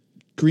Green?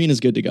 Green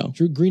is good to go.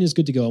 Green is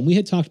good to go. And we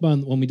had talked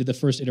about when we did the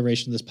first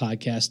iteration of this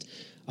podcast,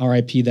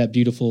 RIP, that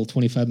beautiful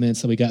 25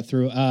 minutes that we got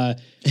through, that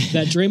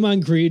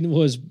Draymond Green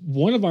was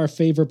one of our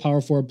favorite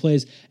power forward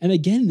plays. And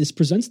again, this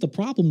presents the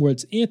problem where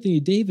it's Anthony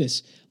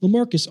Davis,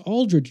 LaMarcus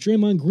Aldridge,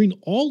 Draymond Green,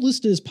 all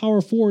listed as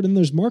power forward, and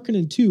there's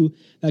Markkanen too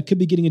that could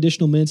be getting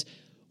additional minutes.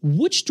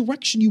 Which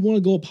direction you want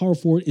to go at power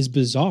forward is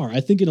bizarre. I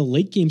think in a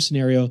late game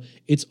scenario,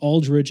 it's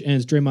Aldridge and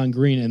it's Draymond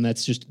Green, and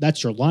that's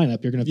your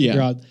lineup. You're going to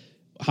figure out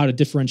how to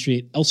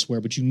differentiate elsewhere,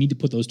 but you need to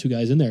put those two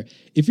guys in there.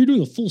 If you're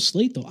doing a full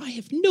slate, though, I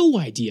have no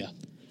idea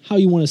how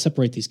you want to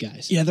separate these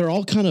guys. Yeah, they're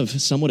all kind of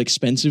somewhat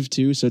expensive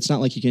too, so it's not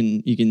like you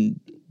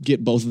can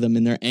get both of them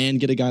in there and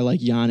get a guy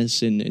like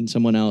Giannis and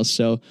someone else.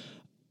 So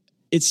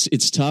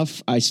it's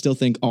tough. I still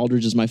think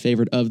Aldridge is my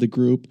favorite of the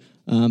group,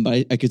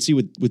 but I could see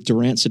with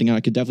Durant sitting out,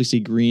 I could definitely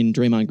see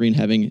Draymond Green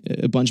having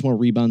a bunch more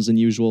rebounds than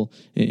usual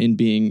and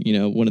being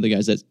one of the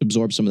guys that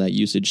absorbs some of that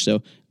usage.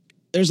 So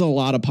there's a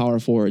lot of power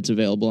forwards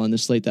available on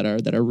this slate that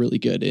are really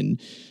good, and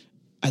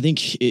I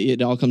think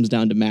it all comes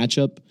down to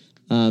matchup.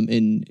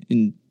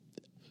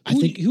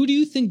 Who do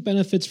you think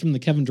benefits from the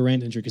Kevin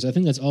Durant injury? Because I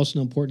think that's also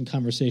an important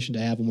conversation to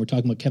have when we're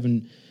talking about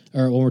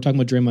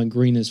Draymond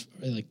Green. Is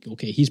like,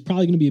 okay, he's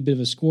probably going to be a bit of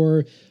a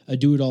scorer, a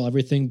do-it-all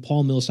everything.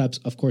 Paul Millsap's,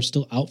 of course,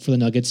 still out for the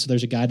Nuggets, so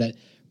there's a guy that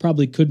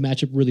probably could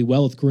match up really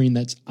well with Green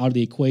that's out of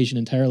the equation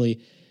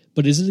entirely.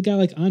 But is it a guy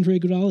like Andre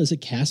Iguodala? Is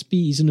it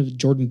Caspi? Isn't it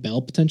Jordan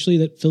Bell potentially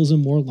that fills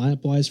in more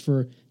lineup-wise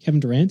for Kevin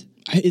Durant?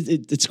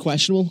 It's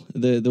questionable.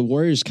 The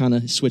Warriors kind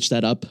of switch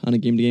that up on a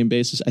game-to-game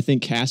basis. I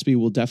think Caspi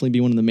will definitely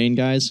be one of the main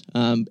guys.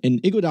 And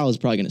Iguodala is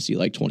probably going to see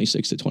like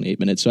 26 to 28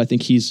 minutes. So I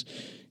think he's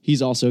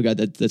also a guy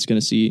that's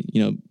going to see,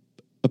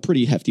 a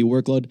pretty hefty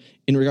workload.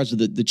 In regards to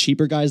the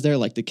cheaper guys there,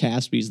 like the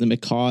Caspis, the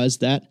McCaws,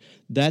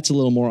 that's a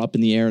little more up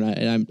in the air.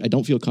 And I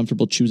don't feel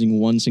comfortable choosing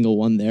one single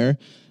one there.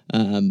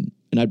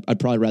 And I'd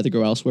probably rather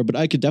go elsewhere, but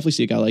I could definitely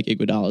see a guy like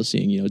Iguodala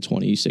seeing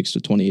 26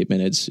 to 28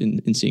 minutes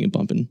and seeing a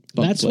bump.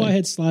 That's why I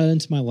had slotted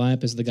into my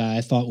lineup as the guy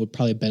I thought would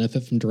probably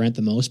benefit from Durant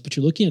the most. But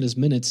you're looking at his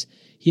minutes.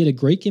 He had a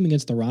great game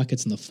against the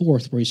Rockets in the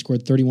fourth where he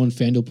scored 31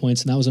 FanDuel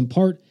points, and that was in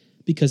part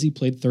because he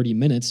played 30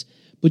 minutes.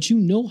 But you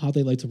know how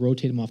they like to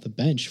rotate him off the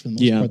bench for the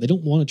most part. They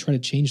don't want to try to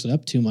change that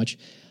up too much.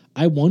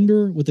 I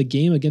wonder with a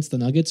game against the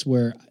Nuggets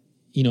where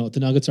the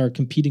Nuggets are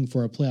competing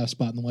for a playoff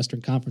spot in the Western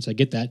Conference. I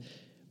get that.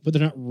 But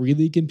they're not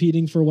really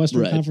competing for a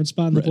Western Conference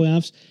spot in the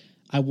playoffs.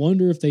 I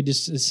wonder if they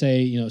just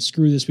say,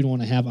 screw this, we don't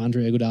want to have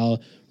Andre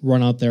Iguodala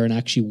run out there and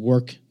actually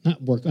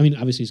not work. I mean,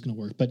 obviously he's going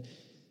to work, but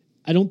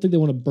I don't think they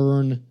want to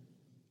burn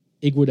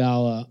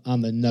Iguodala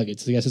on the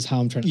Nuggets. I guess is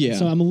how I'm trying to. Yeah.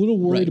 So I'm a little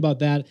worried about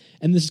that.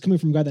 And this is coming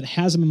from a guy that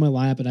has him in my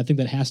lineup, and I think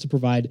that has to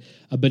provide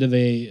a bit of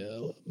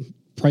a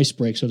price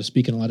break, so to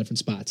speak, in a lot of different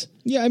spots.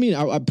 Yeah, I mean,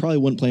 I probably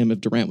wouldn't play him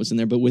if Durant was in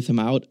there, but with him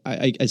out,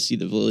 I see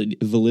the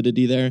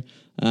validity there.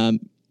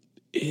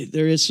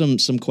 There is some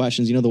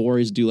questions. The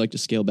Warriors do like to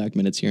scale back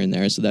minutes here and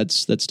there, so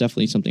that's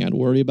definitely something I'd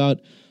worry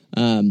about.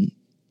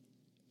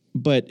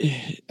 But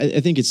I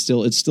think it's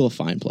still a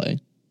fine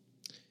play.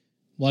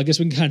 Well, I guess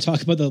we can kind of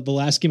talk about the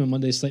last game on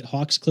Monday's slate.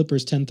 Hawks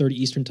Clippers 10:30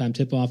 Eastern time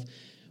tip off.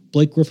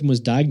 Blake Griffin was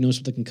diagnosed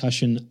with a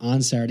concussion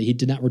on Saturday. He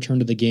did not return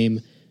to the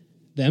game.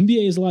 The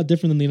NBA is a lot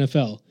different than the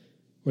NFL,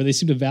 where they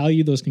seem to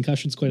value those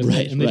concussions quite a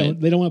bit, and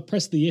they don't want to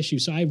press the issue.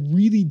 So I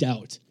really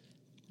doubt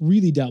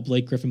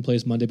Blake Griffin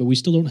plays Monday, but we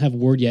still don't have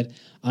word yet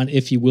on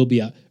if he will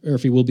be out or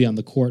if he will be on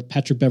the court.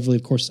 Patrick Beverley,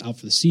 of course, is out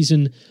for the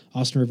season.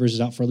 Austin Rivers is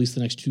out for at least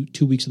the next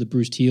two weeks with a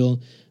bruised heel.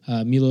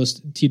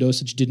 Milos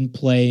Teodosic didn't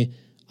play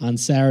on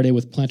Saturday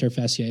with plantar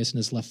fasciitis in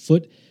his left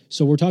foot.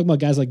 So we're talking about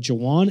guys like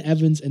Jawan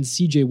Evans and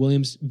CJ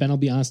Williams. Ben, I'll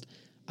be honest,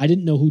 I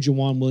didn't know who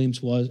Juwan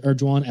Williams was, or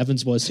Juwan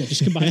Evans was, so I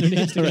just combined their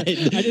names together.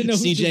 Right. I didn't know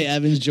CJ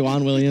Evans,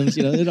 Juwan Williams,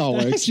 it all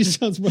That works. actually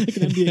sounds more like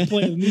an NBA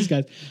player than these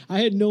guys.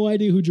 I had no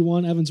idea who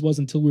Juwan Evans was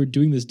until we were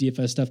doing this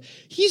DFS stuff.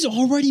 He's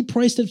already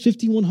priced at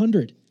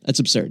 5,100. That's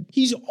absurd.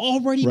 He's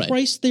already Right.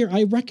 priced there.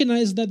 I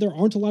recognize that there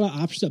aren't a lot of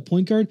options at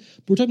point guard,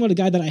 but we're talking about a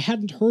guy that I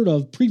hadn't heard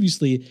of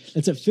previously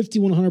that's at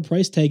 5,100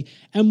 price tag.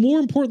 And more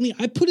importantly,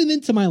 I put him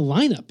into my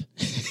lineup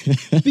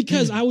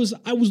because I was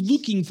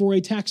looking for a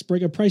tax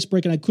break, a price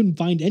break, and I couldn't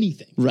find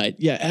anything. Right.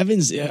 Yeah.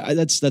 Evans,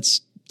 that's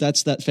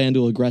that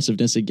FanDuel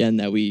aggressiveness again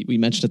that we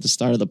mentioned at the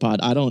start of the pod.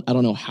 I don't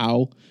know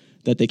how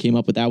that they came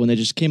up with that when they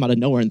just came out of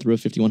nowhere and threw a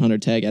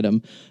 5,100 tag at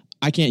him.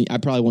 I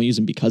probably won't use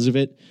him because of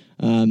it.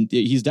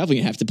 He's definitely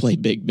gonna have to play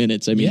big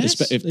minutes. I mean, Yes,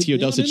 if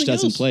Teodosic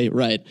doesn't play,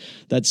 right,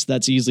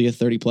 that's easily a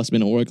 30+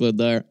 minute workload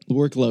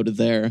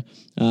there.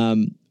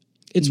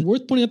 It's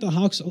worth pointing out the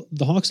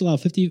Hawks allow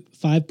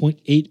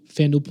 55.8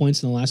 FanDuel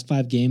points in the last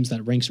 5 games.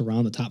 That ranks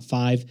around the top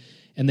 5,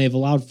 and they've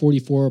allowed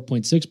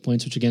 44.6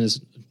 points, which again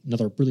is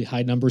another really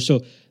high number.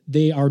 So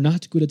they are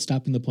not good at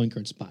stopping the point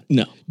guard spot.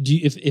 No.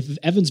 If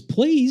Evans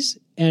plays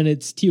and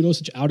it's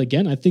Teodosic out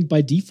again, I think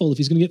by default, if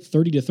he's going to get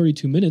 30 to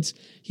 32 minutes,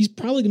 he's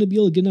probably going to be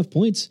able to get enough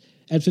points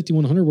at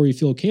 5,100 where you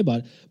feel okay about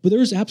it. But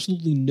there's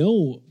absolutely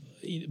no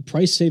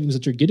price savings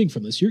that you're getting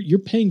from this. You're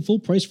paying full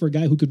price for a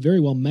guy who could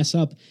very well mess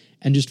up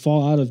and just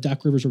fall out of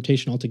Doc Rivers'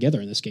 rotation altogether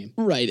in this game.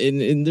 Right.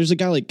 And there's a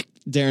guy like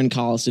Darren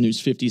Collison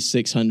who's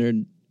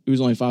 5,600,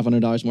 who's only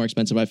 $500 more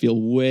expensive. I feel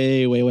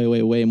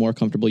way more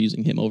comfortable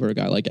using him over a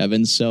guy like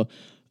Evans. So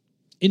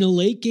in a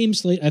late game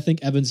slate, I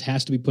think Evans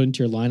has to be put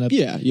into your lineup.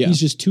 Yeah. He's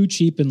just too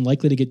cheap and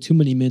likely to get too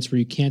many minutes where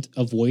you can't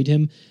avoid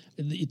him.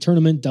 The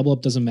tournament double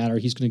up doesn't matter.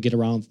 He's going to get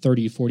around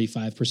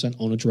 30-45%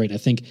 ownage rate. I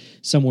think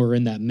somewhere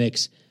in that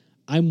mix.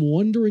 I'm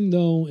wondering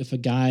though if a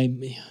guy,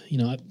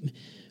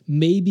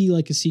 maybe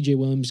like a CJ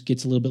Williams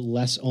gets a little bit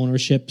less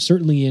ownership,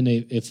 certainly in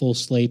a full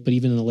slate, but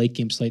even in a late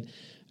game slate,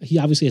 he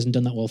obviously hasn't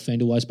done that well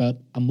FanDuel wise, but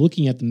I'm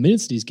looking at the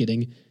minutes that he's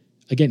getting.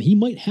 Again, he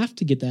might have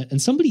to get that,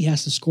 and somebody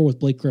has to score with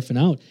Blake Griffin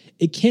out.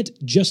 It can't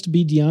just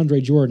be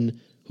DeAndre Jordan,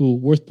 who,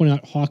 worth pointing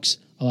out, Hawks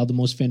allowed the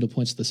most FanDuel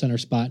points to the center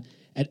spot.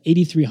 At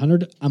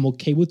 8,300, I'm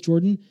okay with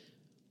Jordan,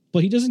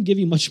 but he doesn't give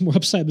you much more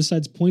upside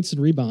besides points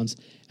and rebounds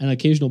and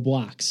occasional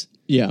blocks.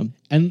 Yeah.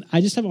 And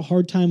I just have a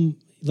hard time,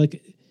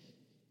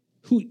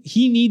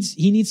 he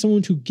needs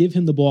someone to give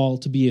him the ball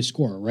to be a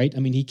scorer, right? I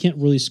mean, he can't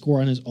really score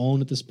on his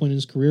own at this point in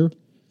his career.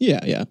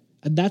 Yeah.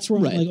 And that's where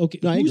Right. I'm like, okay,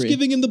 No, I who's agree.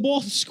 giving him the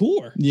ball to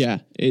score? Yeah.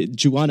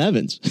 Juwan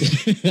Evans.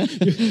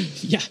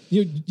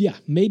 Yeah,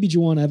 maybe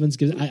Juwan Evans.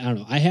 Because I don't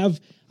know. I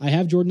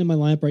have Jordan in my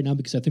lineup right now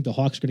because I think the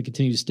Hawks are going to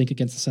continue to stink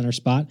against the center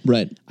spot.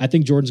 Right. I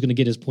think Jordan's going to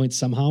get his points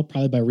somehow,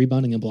 probably by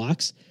rebounding and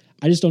blocks.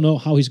 I just don't know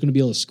how he's going to be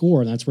able to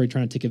score, and that's where you're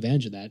trying to take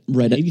advantage of that.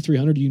 Right. At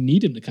 8,300, you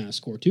need him to kind of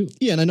score too.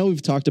 Yeah, and I know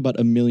we've talked about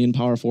a million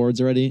power forwards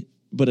already,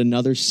 but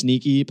another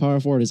sneaky power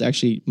forward is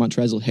actually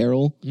Montrezl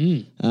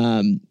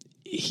Harrell.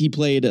 He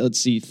played,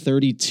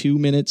 32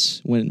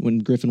 minutes when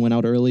Griffin went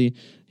out early.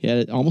 He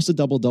had almost a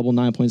double-double,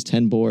 9 points,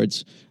 10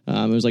 boards.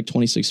 It was like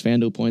 26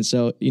 FanDuel points.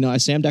 So,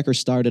 Sam Decker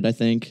started, I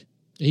think.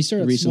 He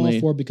started recently. at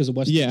small forward because of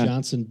Weston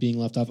Johnson being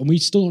left off, and we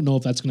still don't know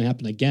if that's going to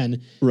happen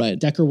again. Right.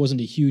 Decker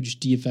wasn't a huge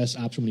DFS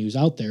option when he was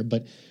out there,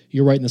 but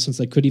you're right in the sense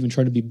they could even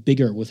try to be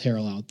bigger with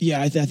Harrell out.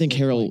 Yeah, I think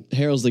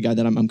Harrell's the guy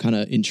that I'm kind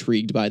of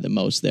intrigued by the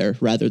most there,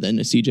 rather than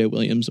a CJ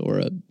Williams or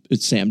a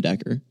Sam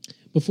Decker.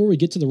 Before we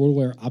get to the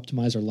RotoWire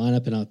Optimizer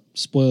lineup, and a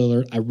spoiler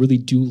alert, I really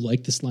do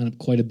like this lineup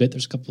quite a bit.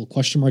 There's a couple of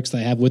question marks that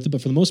I have with it,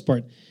 but for the most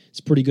part,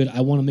 it's pretty good.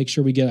 I want to make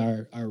sure we get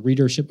our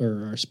readership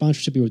or our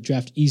sponsorship here with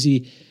Draft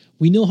Easy.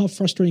 We know how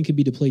frustrating it can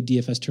be to play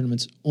DFS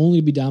tournaments only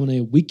to be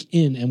dominated week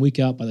in and week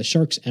out by the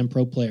Sharks and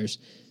pro players.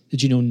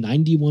 Did you know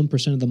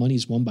 91% of the money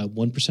is won by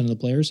 1% of the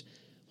players?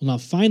 Well, now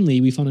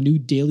finally, we found a new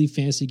daily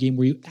fantasy game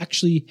where you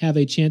actually have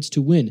a chance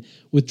to win.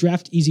 With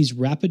Draft Easy's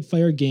rapid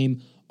fire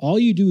game, all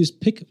you do is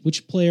pick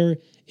which player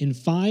in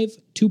 5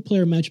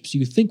 two-player matchups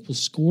you think will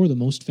score the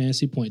most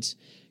fantasy points.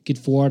 Get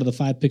 4 out of the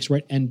 5 picks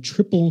right and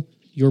triple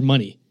your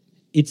money.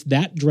 It's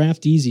that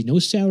draft easy. No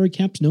salary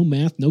caps, no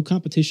math, no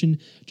competition,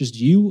 just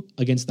you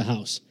against the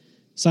house.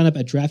 Sign up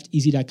at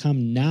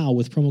drafteasy.com now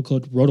with promo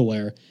code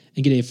RotoWire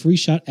and get a free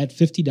shot at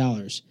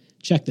 $50.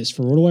 Check this.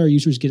 For RotoWire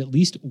users, get at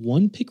least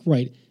 1 pick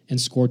right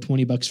and score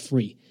 $20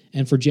 free.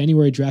 And for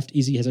January, Draft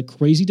Easy has a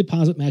crazy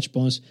deposit match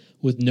bonus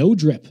with no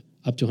drip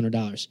up to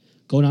 $100.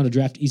 Go now to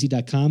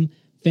drafteasy.com.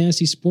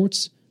 Fantasy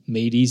sports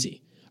made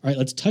easy. All right,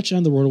 let's touch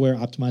on the RotoWire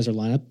Optimizer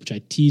lineup, which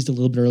I teased a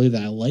little bit earlier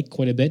that I like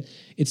quite a bit.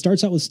 It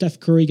starts out with Steph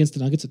Curry against the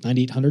Nuggets at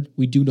 9,800.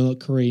 We do know that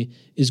Curry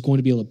is going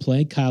to be able to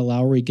play. Kyle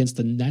Lowry against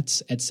the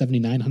Nets at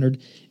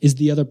 7,900 is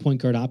the other point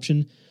guard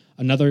option.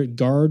 Another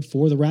guard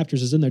for the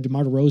Raptors is in there,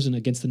 DeMar DeRozan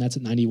against the Nets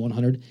at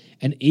 9,100.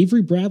 And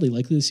Avery Bradley,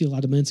 likely to see a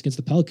lot of minutes against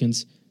the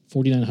Pelicans,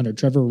 4,900.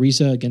 Trevor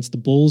Ariza against the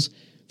Bulls,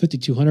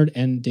 5,200.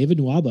 And David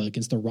Nwaba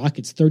against the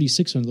Rockets,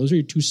 3,600. Those are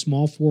your 2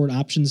 small forward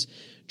options.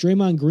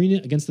 Draymond Green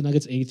against the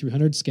Nuggets,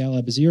 8,300. Skal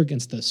Abazier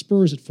against the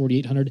Spurs at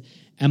 4,800.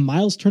 And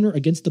Miles Turner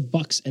against the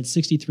Bucks at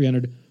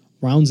 6,300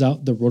 rounds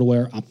out the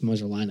RotoWire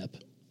Optimizer lineup.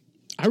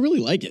 I really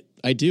like it.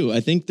 I do. I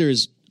think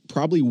there's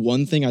probably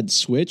one thing I'd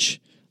switch.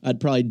 I'd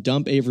probably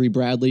dump Avery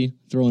Bradley,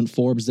 throw in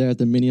Forbes there at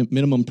the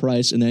minimum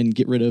price, and then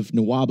get rid of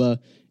Nwaba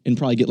and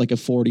probably get like a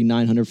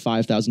 $4,900,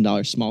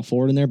 $5,000 small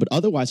forward in there. But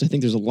otherwise, I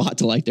think there's a lot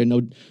to like there.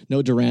 No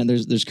Durant.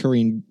 There's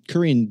Curry and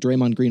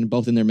Draymond Green,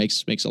 both in there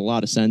makes a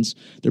lot of sense.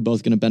 They're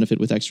both going to benefit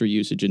with extra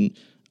usage. And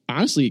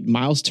honestly,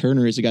 Miles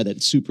Turner is a guy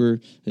that's super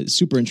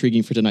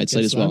intriguing for tonight's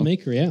slate as well.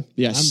 Maker, yeah.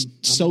 Yes,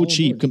 I'm so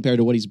cheap compared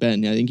to what he's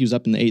been. I think he was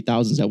up in the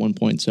 8,000s at one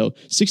point. So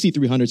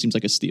 6,300 seems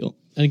like a steal.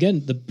 And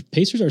again, the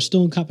Pacers are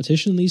still in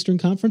competition in the Eastern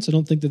Conference. I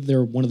don't think that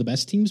they're one of the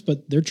best teams,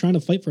 but they're trying to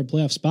fight for a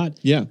playoff spot.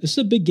 Yeah. This is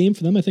a big game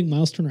for them. I think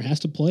Miles Turner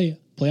has to play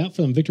out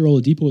for them. Victor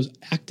Oladipo is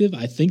active.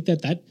 I think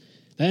that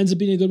ends up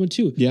being a good one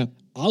too. Yeah.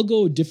 I'll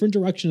go a different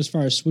direction as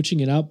far as switching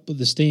it up, but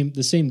the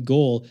same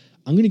goal.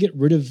 I'm going to get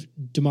rid of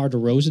DeMar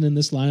DeRozan in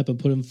this lineup and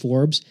put in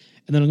Forbes,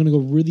 and then I'm going to go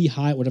really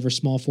high at whatever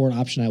small forward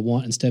option I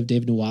want instead of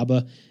David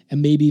Nwaba,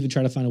 and maybe even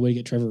try to find a way to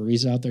get Trevor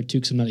Ariza out there too,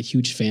 because I'm not a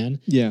huge fan.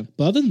 Yeah.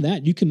 But other than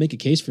that, you can make a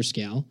case for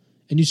Scal,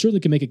 and you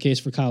certainly can make a case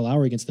for Kyle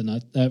Lowry against the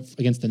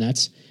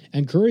Nets,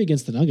 and Curry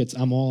against the Nuggets.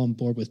 I'm all on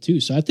board with too.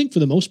 So I think for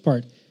the most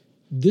part,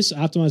 this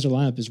optimizer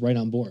lineup is right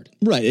on board.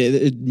 Right.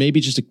 It may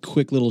be just a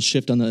quick little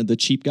shift on the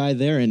cheap guy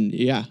there, and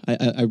yeah,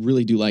 I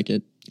really do like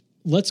it.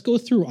 Let's go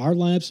through our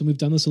lineups, and we've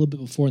done this a little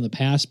bit before in the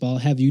past, but I'll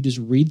have you just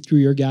read through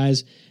your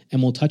guys, and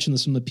we'll touch on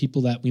some of the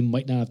people that we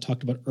might not have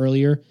talked about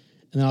earlier,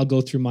 and then I'll go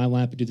through my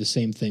lineup and do the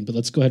same thing. But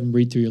let's go ahead and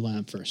read through your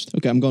lineup first.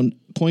 Okay, I'm going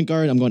point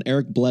guard. I'm going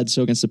Eric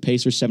Bledsoe against the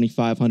Pacers,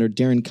 7,500.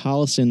 Darren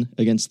Collison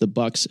against the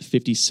Bucks,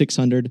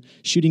 5,600.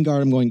 Shooting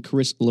guard, I'm going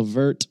Caris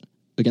LeVert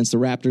against the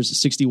Raptors,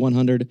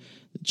 6,100.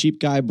 Cheap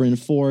guy, Bryn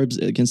Forbes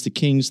against the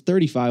Kings,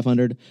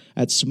 3,500.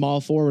 At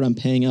small forward, I'm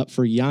paying up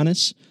for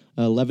Giannis,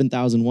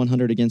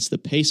 11,100 against the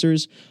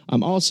Pacers.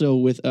 I'm also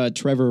with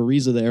Trevor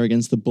Ariza there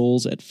against the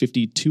Bulls at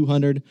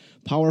 5,200.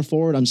 Power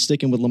forward, I'm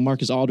sticking with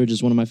LaMarcus Aldridge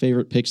as one of my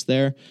favorite picks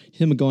there.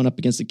 Him going up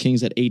against the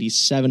Kings at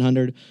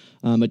 8,700.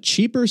 A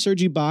cheaper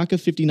Serge Ibaka,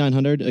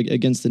 5,900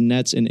 against the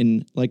Nets,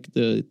 and like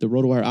the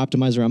RotoWire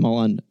optimizer, I'm all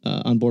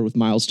on board with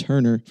Miles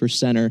Turner for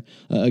center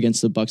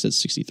against the Bucks at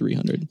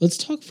 6,300. Let's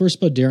talk first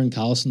about Darren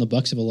Collison. The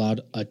Bucks have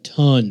allowed a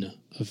ton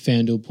of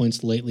FanDuel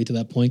points lately to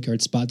that point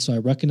guard spot, so I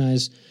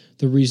recognize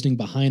the reasoning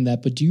behind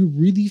that. But do you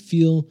really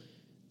feel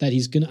that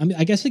he's going to? I mean,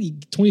 I guess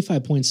like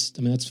 25 points.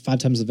 I mean, that's 5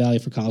 times the value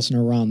for Collison,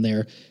 or around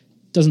there.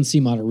 Doesn't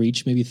seem out of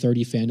reach. Maybe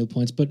 30 FanDuel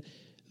points, but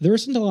there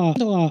isn't a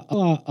lot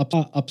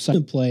upside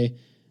in play.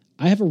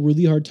 I have a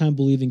really hard time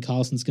believing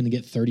Collison's going to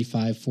get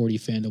 35, 40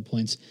 FanDuel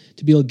points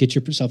to be able to get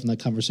yourself in that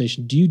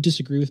conversation. Do you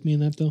disagree with me in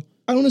that, though?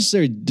 I don't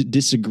necessarily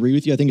disagree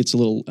with you. I think it's a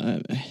little.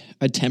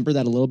 I'd temper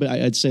that a little bit.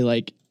 I'd say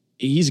like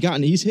he's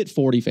hit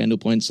 40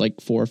 FanDuel points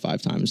like 4 or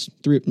 5 times,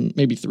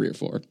 maybe 3 or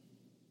 4.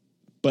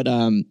 But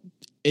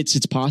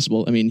it's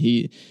possible. I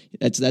mean,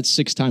 that's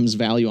 6 times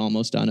value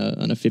almost on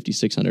a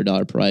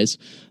 $5,600 price.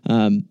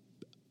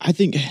 I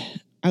think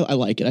I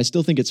like it. I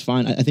still think it's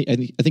fine. I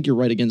think you're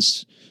right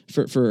against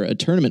for a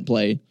tournament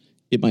play.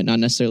 It might not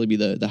necessarily be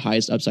the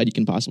highest upside you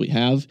can possibly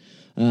have.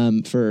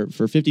 For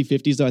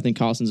 50-50s though, I think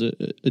Collison's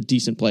a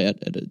decent play at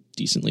a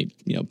decently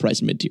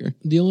priced mid tier.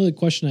 The only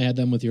question I had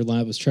then with your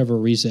lineup was Trevor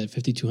Ariza at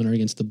 5,200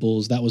 against the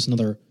Bulls. That was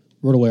another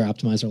RotoWire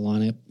optimizer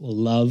lineup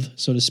love,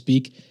 so to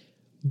speak.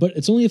 But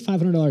it's only a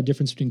 $500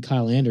 difference between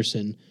Kyle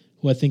Anderson,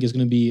 who I think is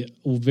going to be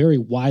very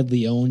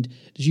widely owned.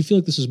 Did you feel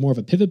like this was more of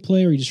a pivot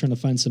play, or are you just trying to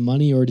find some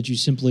money, or did you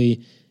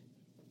simply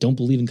don't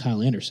believe in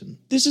Kyle Anderson?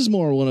 This is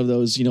more one of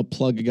those,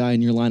 plug a guy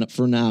in your lineup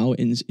for now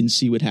and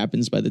see what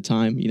happens by the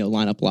time,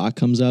 lineup lock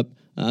comes up.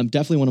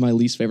 Definitely one of my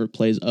least favorite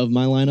plays of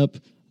my lineup.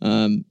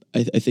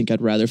 I think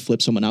I'd rather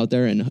flip someone out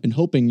there and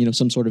hoping,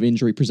 some sort of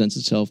injury presents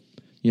itself,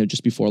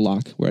 just before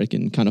lock, where I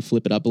can kind of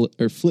flip it up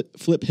or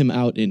flip him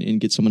out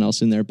and get someone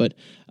else in there. But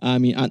I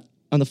mean,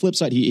 on the flip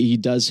side, he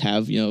does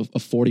have, a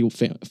 41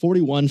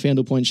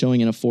 FanDuel point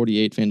showing and a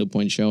 48 FanDuel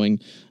point showing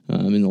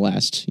in the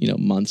last,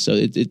 month. So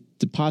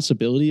the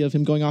possibility of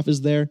him going off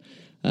is there.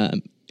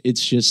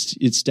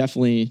 He's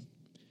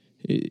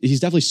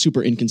definitely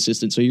super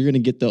inconsistent. So you're going to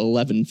get the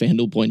 11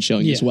 FanDuel point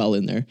showing as well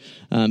in there.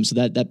 So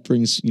that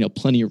brings,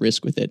 plenty of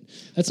risk with it.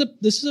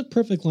 This is a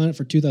perfect lineup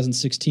for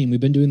 2016. We've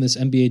been doing this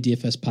NBA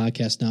DFS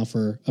podcast now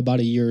for about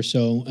a year or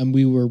so, and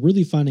we were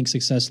really finding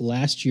success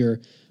last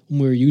year when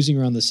we were using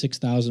around the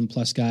 6,000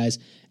 plus guys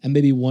and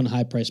maybe one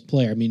high priced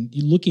player. I mean,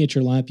 you looking at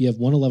your lineup, you have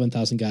one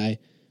 11,000 guy,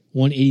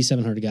 one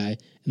 8,700 guy, and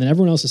then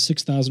everyone else is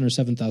 6,000 or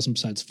 7,000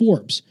 besides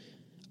Forbes.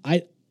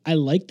 I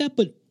like that,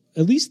 but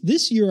at least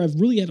this year,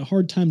 I've really had a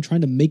hard time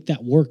trying to make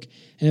that work,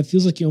 and it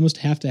feels like you almost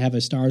have to have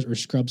a Stars or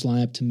Scrubs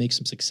lineup to make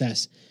some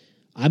success.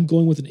 I'm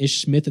going with an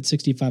Ish Smith at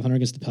 6,500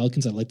 against the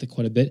Pelicans. I like that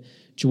quite a bit.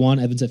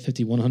 Juwan Evans at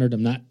 5,100.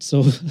 I'm not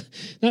so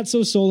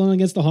sold on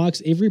against the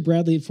Hawks. Avery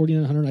Bradley at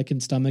 4,900. I can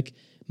stomach.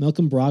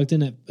 Malcolm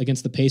Brogdon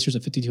against the Pacers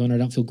at 5,200. I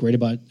don't feel great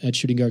about at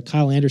shooting guard.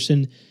 Kyle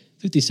Anderson,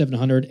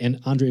 5,700, and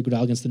Andre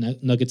Iguodala against the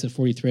Nuggets at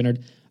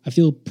 4,300. I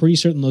feel pretty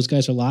certain those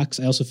guys are locks.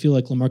 I also feel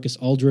like LaMarcus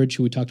Aldridge,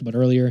 who we talked about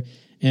earlier,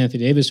 and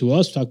Anthony Davis, who we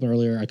also talked about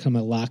earlier, are kind of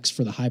my locks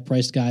for the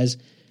high-priced guys.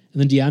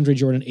 And then DeAndre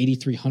Jordan,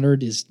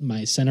 8,300 is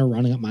my center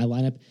rounding up my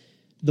lineup.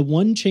 The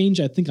one change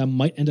I think I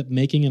might end up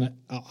making, and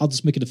I'll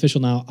just make it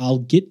official now, I'll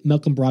get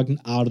Malcolm Brogdon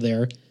out of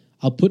there.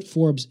 I'll put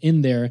Forbes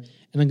in there,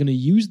 and I'm going to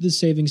use the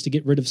savings to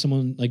get rid of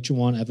someone like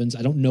Juwan Evans.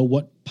 I don't know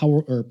what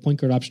power or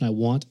point guard option I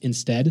want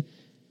instead,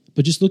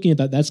 but just looking at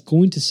that, that's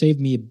going to save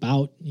me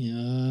about,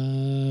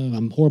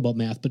 I'm horrible at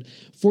math, but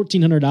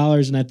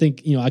 $1,400, and I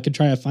think, I could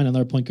try to find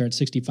another point guard at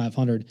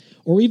 $6,500,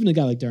 or even a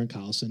guy like Darren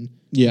Collison.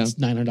 Yeah. It's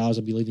 $900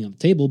 I'll be leaving on the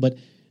table, but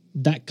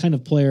that kind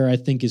of player, I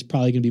think, is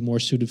probably going to be more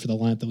suited for the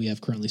lineup that we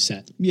have currently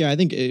set. Yeah, I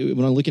think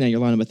when I'm looking at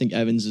your lineup, I think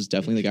Evans is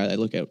definitely the guy that I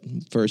look at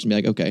first and be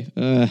like,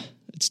 okay,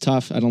 it's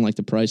tough. I don't like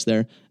the price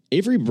there.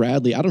 Avery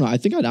Bradley, I don't know. I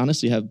think I'd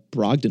honestly have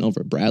Brogdon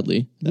over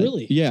Bradley.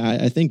 Really? Yeah,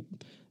 I think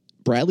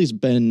Bradley's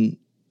been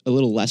a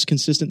little less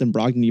consistent than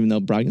Brogdon, even though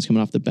Brogdon's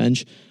coming off the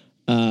bench.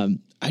 I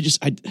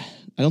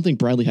don't think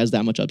Bradley has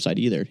that much upside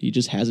either. He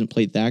just hasn't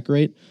played that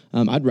great.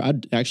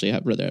 I'd actually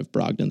rather have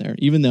Brogdon there,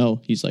 even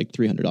though he's like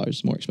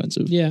 $300 more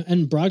expensive. Yeah,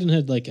 and Brogdon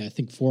had I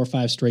think 4 or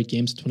 5 straight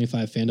games,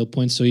 25 FanDuel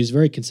points, so he's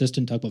very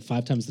consistent. Talk about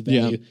 5 times the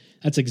value. Yeah.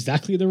 That's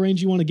exactly the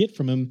range you want to get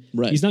from him.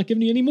 Right. He's not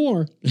giving you any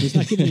more. He's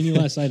not giving you any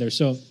less either.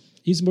 So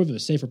he's more of a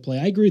safer play.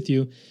 I agree with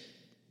you.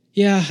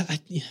 Yeah,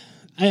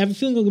 I have a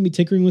feeling I'm going to be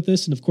tinkering with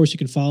this, and of course you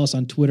can follow us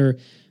on Twitter.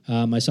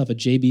 Myself at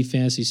JB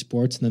Fantasy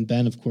Sports, and then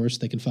Ben, of course,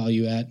 they can follow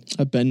you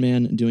at Ben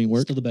Man Doing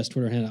Work. Still the best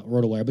Twitter handle,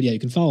 RotoWire. But yeah, you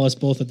can follow us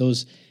both at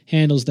those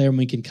handles there, and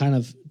we can kind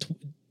of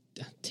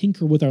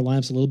tinker with our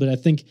lineups a little bit. I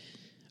think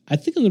I'm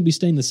going to be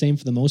staying the same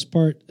for the most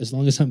part, as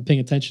long as I'm paying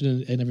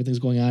attention and everything's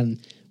going on,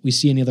 and we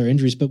see any other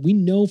injuries. But we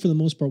know for the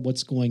most part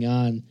what's going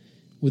on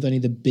with any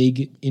of the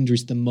big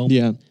injuries at the moment.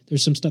 Yeah.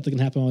 There's some stuff that can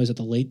happen always at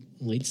the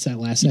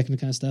last second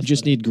kind of stuff.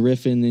 Just need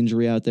Griffin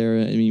injury out there.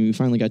 I mean, we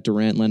finally got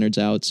Durant, Leonard's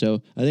out,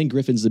 so I think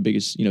Griffin's the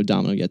biggest,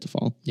 domino yet to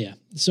fall. Yeah.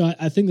 So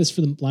I think this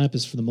for the lineup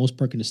is for the most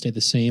part going to stay the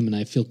same, and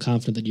I feel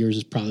confident that yours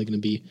is probably going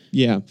to be.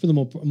 Yeah. For the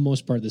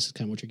most part, this is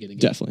kind of what you're getting.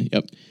 Definitely.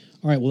 Yep.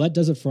 All right. Well, that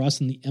does it for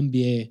us in the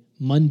NBA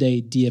Monday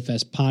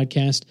DFS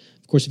podcast.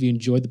 Of course, if you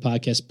enjoyed the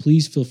podcast,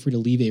 please feel free to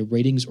leave a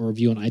ratings or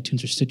review on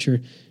iTunes or Stitcher.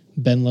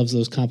 Ben loves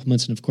those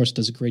compliments and, of course,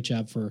 does a great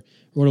job for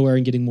RotoWire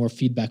and getting more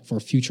feedback for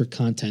future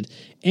content.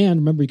 And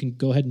remember, you can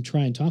go ahead and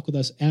try and talk with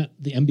us at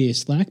the NBA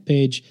Slack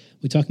page.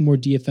 We're talking more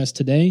DFS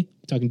today.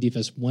 We're talking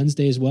DFS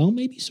Wednesday as well.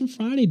 Maybe some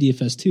Friday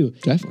DFS too.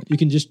 Definitely. You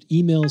can just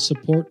email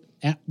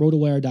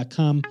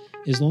support@rotowire.com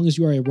as long as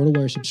you are a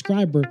RotoWire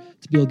subscriber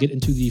to be able to get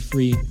into the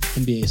free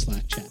NBA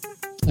Slack chat.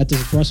 That does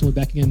it for us, and we'll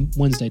be back again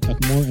Wednesday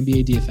talking more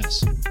NBA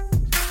DFS.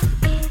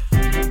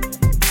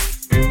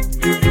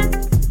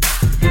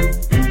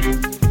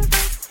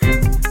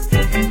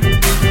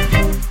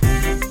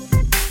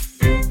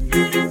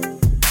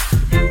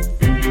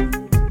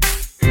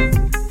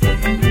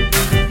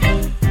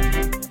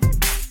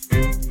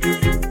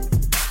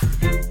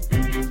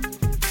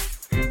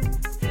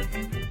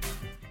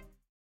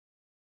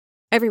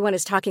 Everyone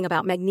is talking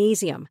about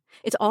magnesium.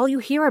 It's all you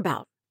hear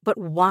about. But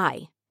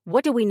why?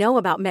 What do we know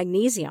about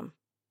magnesium?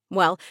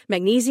 Well,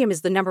 magnesium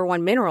is the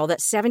 #1 mineral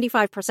that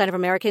 75% of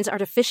Americans are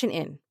deficient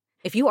in.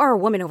 If you are a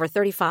woman over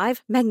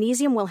 35,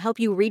 magnesium will help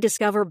you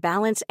rediscover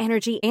balance,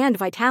 energy, and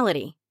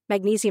vitality.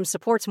 Magnesium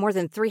supports more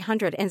than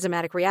 300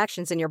 enzymatic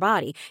reactions in your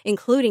body,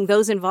 including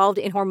those involved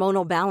in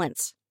hormonal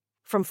balance.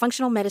 From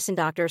functional medicine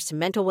doctors to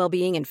mental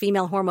well-being and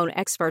female hormone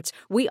experts,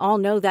 we all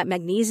know that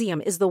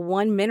magnesium is the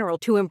one mineral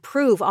to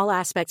improve all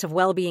aspects of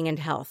well-being and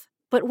health.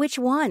 But which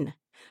one?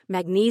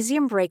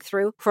 Magnesium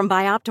Breakthrough from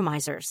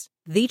Bioptimizers,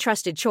 the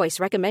trusted choice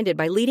recommended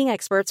by leading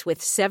experts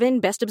with 7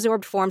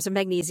 best-absorbed forms of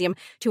magnesium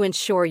to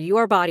ensure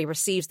your body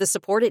receives the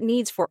support it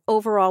needs for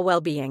overall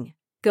well-being.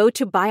 Go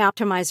to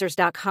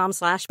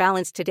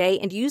bioptimizers.com/balance today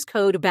and use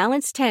code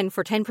BALANCE10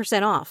 for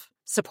 10% off.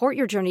 Support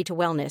your journey to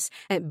wellness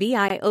at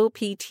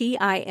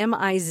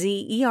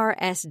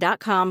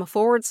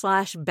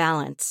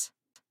bioptimizers.com/balance.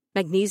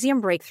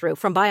 Magnesium Breakthrough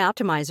from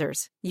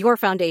Bioptimizers, your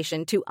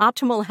foundation to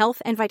optimal health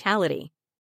and vitality.